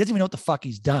he doesn't even know what the fuck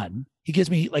he's done. He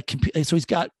gives me so he's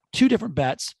got 2 different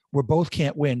bets where both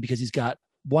can't win because he's got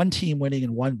one team winning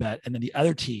in one bet and then the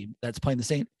other team that's playing the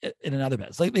same in another bet.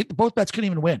 It's like both bets couldn't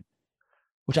even win,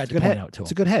 which I had to point out to him.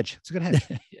 It's a good hedge. It's a good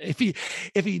hedge.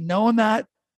 if he known that,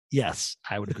 yes,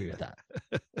 I would agree with that.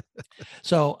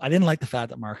 So I didn't like the fact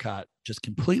that Marcotte just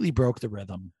completely broke the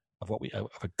rhythm of of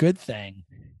a good thing,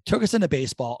 took us into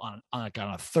baseball on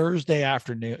a Thursday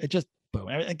afternoon. It just boom.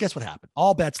 And guess what happened?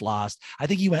 All bets lost. I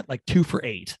think he went like 2 for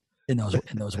 8 in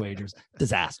those wagers.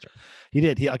 Disaster. He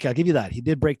did. Okay, I'll give you that. He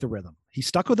did break the rhythm. He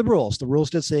stuck with the rules. The rules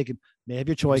did say you may have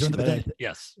your choice.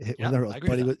 Yes.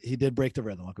 But he did break the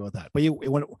rhythm. I'll go with that. But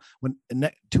when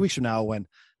 2 weeks from now, when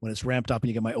it's ramped up and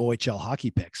you get my OHL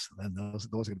hockey picks, then those are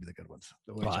going to be the good ones.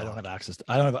 Well, I don't have access to.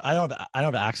 I don't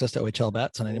have access to OHL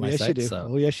bets on any of my sites. You do. So.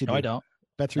 Oh yes, you do. No, I don't.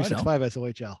 Bet365 has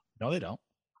OHL. No, they don't.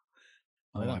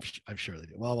 Oh, I'm sure they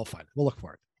do. Well, we'll find it. We'll look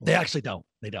for it. They actually don't.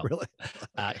 They don't. Really?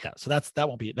 Yeah. So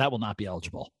that will not be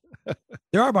eligible.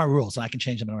 There are my rules, and I can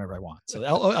change them whenever I want. So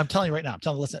I'm telling you right now. I'm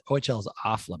telling you, listen, OHL is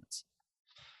off limits.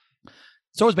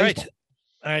 So is baseball.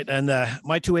 All right, and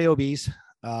my 2 AOBs.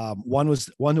 One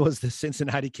was the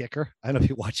Cincinnati kicker. I don't know if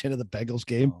you watch into the Bengals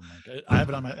game. Oh my God. I have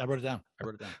it on I wrote it down.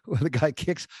 When the guy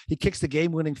kicks the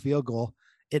game-winning field goal,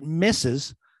 it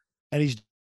misses, and he's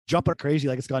jumping crazy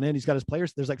like it's gone in. He's got his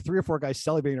players. There's like 3 or 4 guys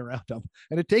celebrating around him,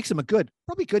 and it takes him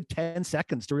probably good 10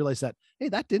 seconds to realize that, hey,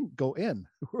 that didn't go in.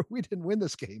 We didn't win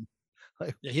this game.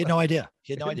 Yeah, he had no idea.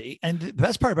 And the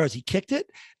best part about it is he kicked it,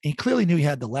 and he clearly knew he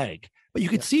had the leg, but you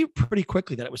could see pretty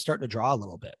quickly that it was starting to draw a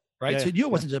little bit, right? So he knew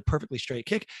it wasn't a perfectly straight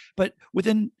kick, but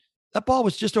that ball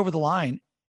was just over the line,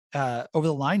 over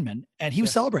the lineman, and he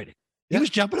was celebrating. He was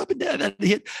jumping up and down, and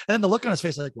then the look on his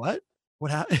face, like, what? What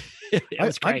happened? It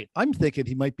was great. I'm thinking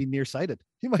he might be nearsighted.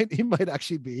 He might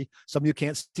actually be somebody who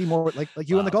can't see more, like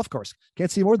you on the golf course,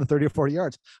 can't see more than 30 or 40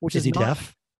 yards. Is he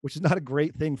deaf? Which is not a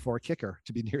great thing for a kicker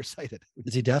to be nearsighted.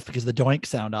 Is he deaf? Because the doink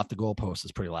sound off the goalpost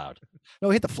is pretty loud. No,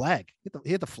 he hit the flag. He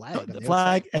hit the flag. The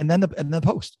flag and then the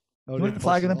post. Oh, the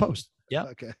flag and then post. Yeah.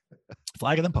 Okay.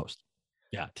 Flag and then post.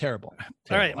 Yeah. Terrible.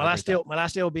 All right. My last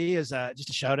AOB is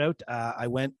just a shout out. I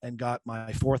went and got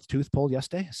my 4th tooth pulled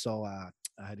yesterday. So I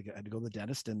had to go to the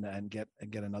dentist and get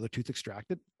another tooth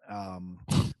extracted,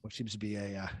 which seems to be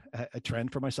a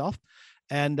trend for myself.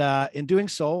 And in doing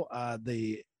so,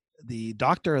 the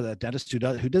doctor, the dentist who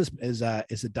does is a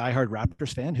diehard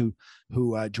Raptors fan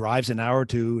who drives an hour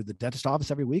to the dentist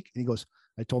office every week. And he goes,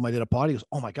 I told him I did a pod. He goes,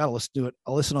 oh my God, let's do it.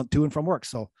 I'll listen on to and from work.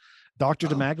 So Dr.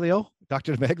 DeMaglio,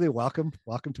 welcome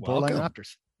to Borderline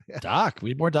Raptors. Doc, we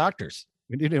need more doctors.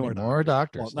 We need more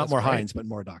doctors. Well, not more Hines, but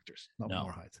more doctors.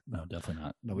 More Hines. No, definitely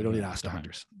not. No, we don't need ass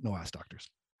doctors. No ass doctors.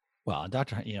 Well,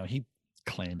 Dr. He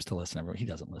claims to listen. He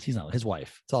doesn't listen. He's not his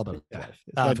wife. It's all about his wife.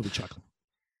 His wife will be chuckling.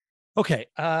 Okay.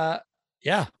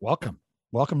 Yeah. Welcome,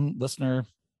 listener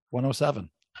 107.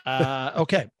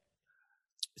 Okay.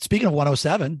 Speaking of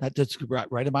 107, that just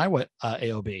right in my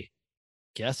AOB.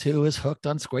 Guess who is hooked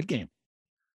on Squid Game?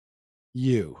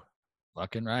 You.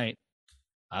 Fucking right.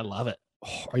 I love it.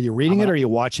 Are you reading it or are you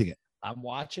watching it? I'm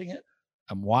watching it.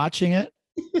 You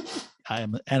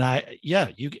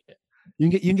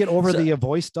can get over the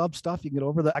voice dub stuff. You can get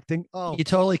over the acting. Oh, you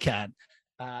totally can.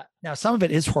 Now some of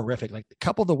it is horrific. Like a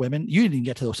couple of the women, you didn't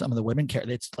get to some of the women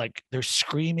characters. It's like they're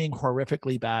screaming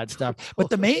horrifically bad stuff. But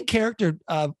the main character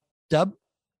dub,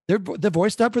 the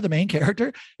voice dub for the main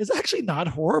character is actually not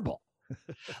horrible.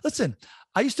 Listen,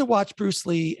 I used to watch Bruce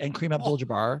Lee and Kareem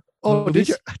Abdul-Jabbar.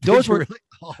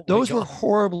 Those were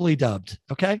horribly dubbed.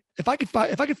 Okay, if I could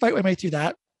fight my way through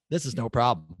that, this is no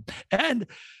problem. And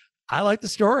I like the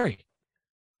story.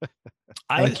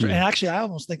 Actually, I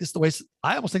almost think this is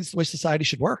the way society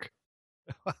should work.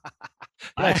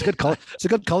 It's good. It's a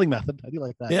good culling method. I do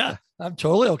like that. Yeah, I'm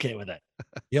totally okay with it.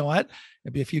 You know what?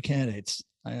 There'd be a few candidates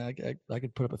I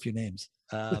could put up a few names.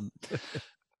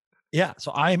 Yeah,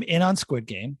 so I'm in on Squid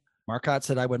Game. Marcotte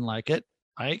said I wouldn't like it.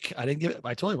 Mike, I didn't give it.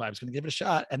 I told him I was going to give it a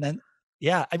shot, and then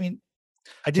yeah, I mean,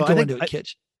 I did So go into it,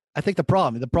 Kitch. I think the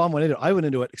problem I went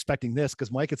into it expecting this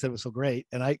because Mike had said it was so great,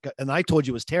 and I told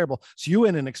you it was terrible. So you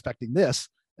went in expecting this,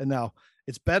 and now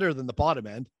it's better than the bottom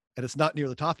end, and it's not near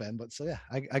the top end. But so yeah,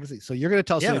 I can see. So you're going to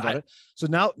tell somebody about it. So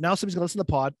now somebody's going to listen to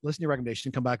the pod, listen to your recommendation,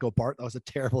 and come back. Go, Bart, that was a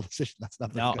terrible decision. That's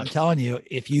not. No, I'm telling you,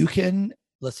 if you can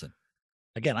listen,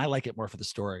 again, I like it more for the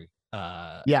story.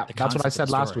 Yeah, that's what I said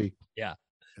last week. Yeah.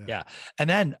 And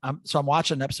then so I'm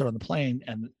watching an episode on the plane,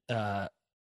 and the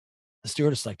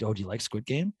stewardess is like, "Oh, do you like Squid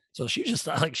Game?" So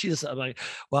I'm like,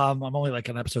 "Well, I'm only like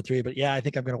on episode 3, but yeah, I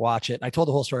think I'm gonna watch it." And I told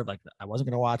the whole story of like I wasn't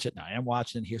gonna watch it, and I am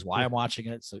watching it. Here's why I'm watching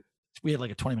it. So we had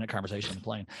like a 20-minute conversation on the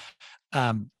plane.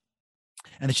 And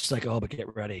then she's like, "Oh, but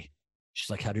get ready." She's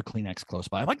like, "Have your Kleenex close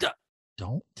by." I'm like,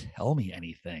 "Don't tell me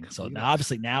anything." So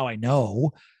obviously now I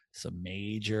know some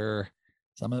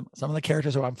of the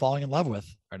characters who I'm falling in love with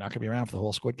are not going to be around for the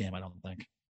whole Squid Game, I don't think.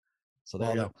 So there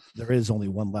you go. There is only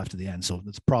one left to the end, so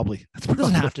it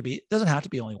doesn't have to be. It doesn't have to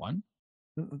be only one.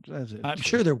 I'm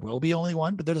sure there will be only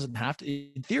one, but there doesn't have to.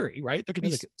 In theory, right? There could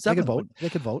be 7. They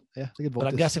could vote. Yeah, they could vote. But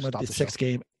I'm guessing with the 6th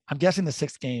game, the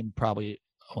 6th game probably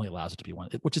only allows it to be one,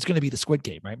 which is going to be the Squid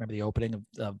Game, right? Remember the opening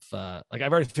of like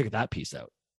I've already figured that piece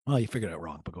out. Oh, you figured it out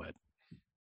wrong, but go ahead.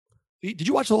 Did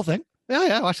you watch the whole thing?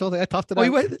 Yeah, I watched the whole thing. I toughed it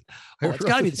out. It's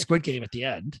got to be the Squid Game at the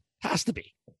end. Has to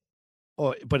be.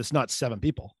 Oh, but it's not 7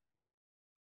 people.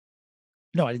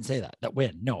 No, I didn't say that. That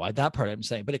win. No, that part I'm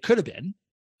saying, but it could have been.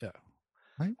 Yeah.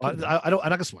 Right? I'm not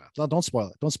gonna spoil it. Don't spoil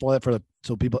it. Don't spoil it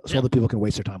so other people can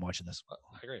waste their time watching this.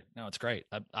 I agree. No, it's great.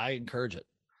 I encourage it.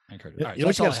 All right, you know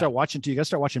what you got to start watching too? You got to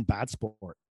start watching Bad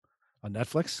Sport on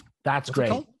Netflix. That's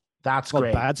great. That's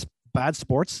great. Bad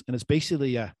Sports, and it's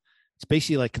basically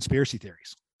like conspiracy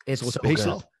theories. It's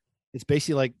It's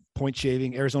basically like point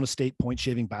shaving, Arizona State point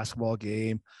shaving basketball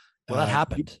game. Well, that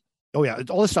happened. Oh yeah,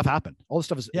 all this stuff happened. All this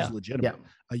stuff is legitimate.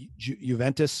 Yeah.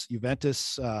 Juventus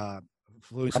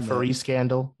referee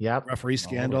scandal. Yeah, referee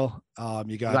scandal.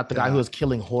 You got the guy who was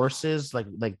killing horses, like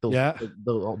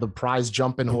the prize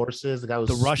jumping horses. The guy was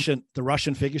the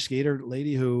Russian figure skater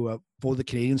lady who voted the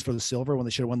Canadians for the silver when they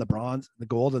should have won the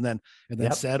gold, and then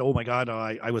said, "Oh my God,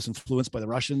 I was influenced by the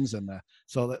Russians." And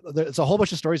so it's a whole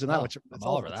bunch of stories in that. Which I'm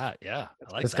all over that. Yeah,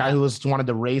 I like this guy who wanted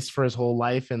to race for his whole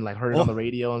life and like heard it on the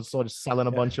radio and started selling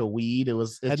a bunch of weed. It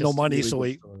had no money, really so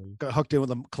he got hooked in with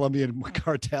the Colombian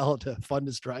cartel to fund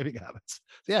his driving habits.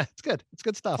 Yeah, it's good. It's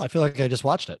good stuff. I feel like I just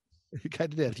watched it. You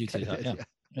kind of did.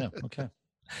 Yeah. Okay.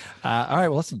 All right.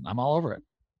 Well, listen, I'm all over it.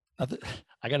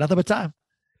 I got nothing but time.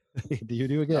 Do you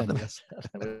do again? Yes.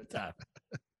 Time.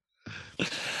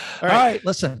 All right.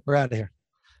 Listen, we're out of here.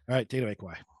 All right. Take it away,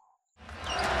 Kawhi.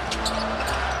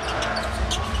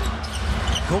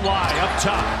 Kawhi up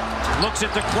top. Looks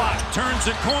at the clock. Turns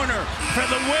the corner for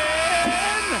the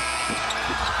win.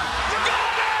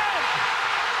 Got it!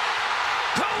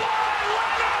 Kawhi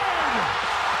Leonard!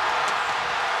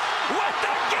 With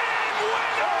the game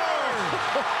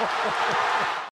winner!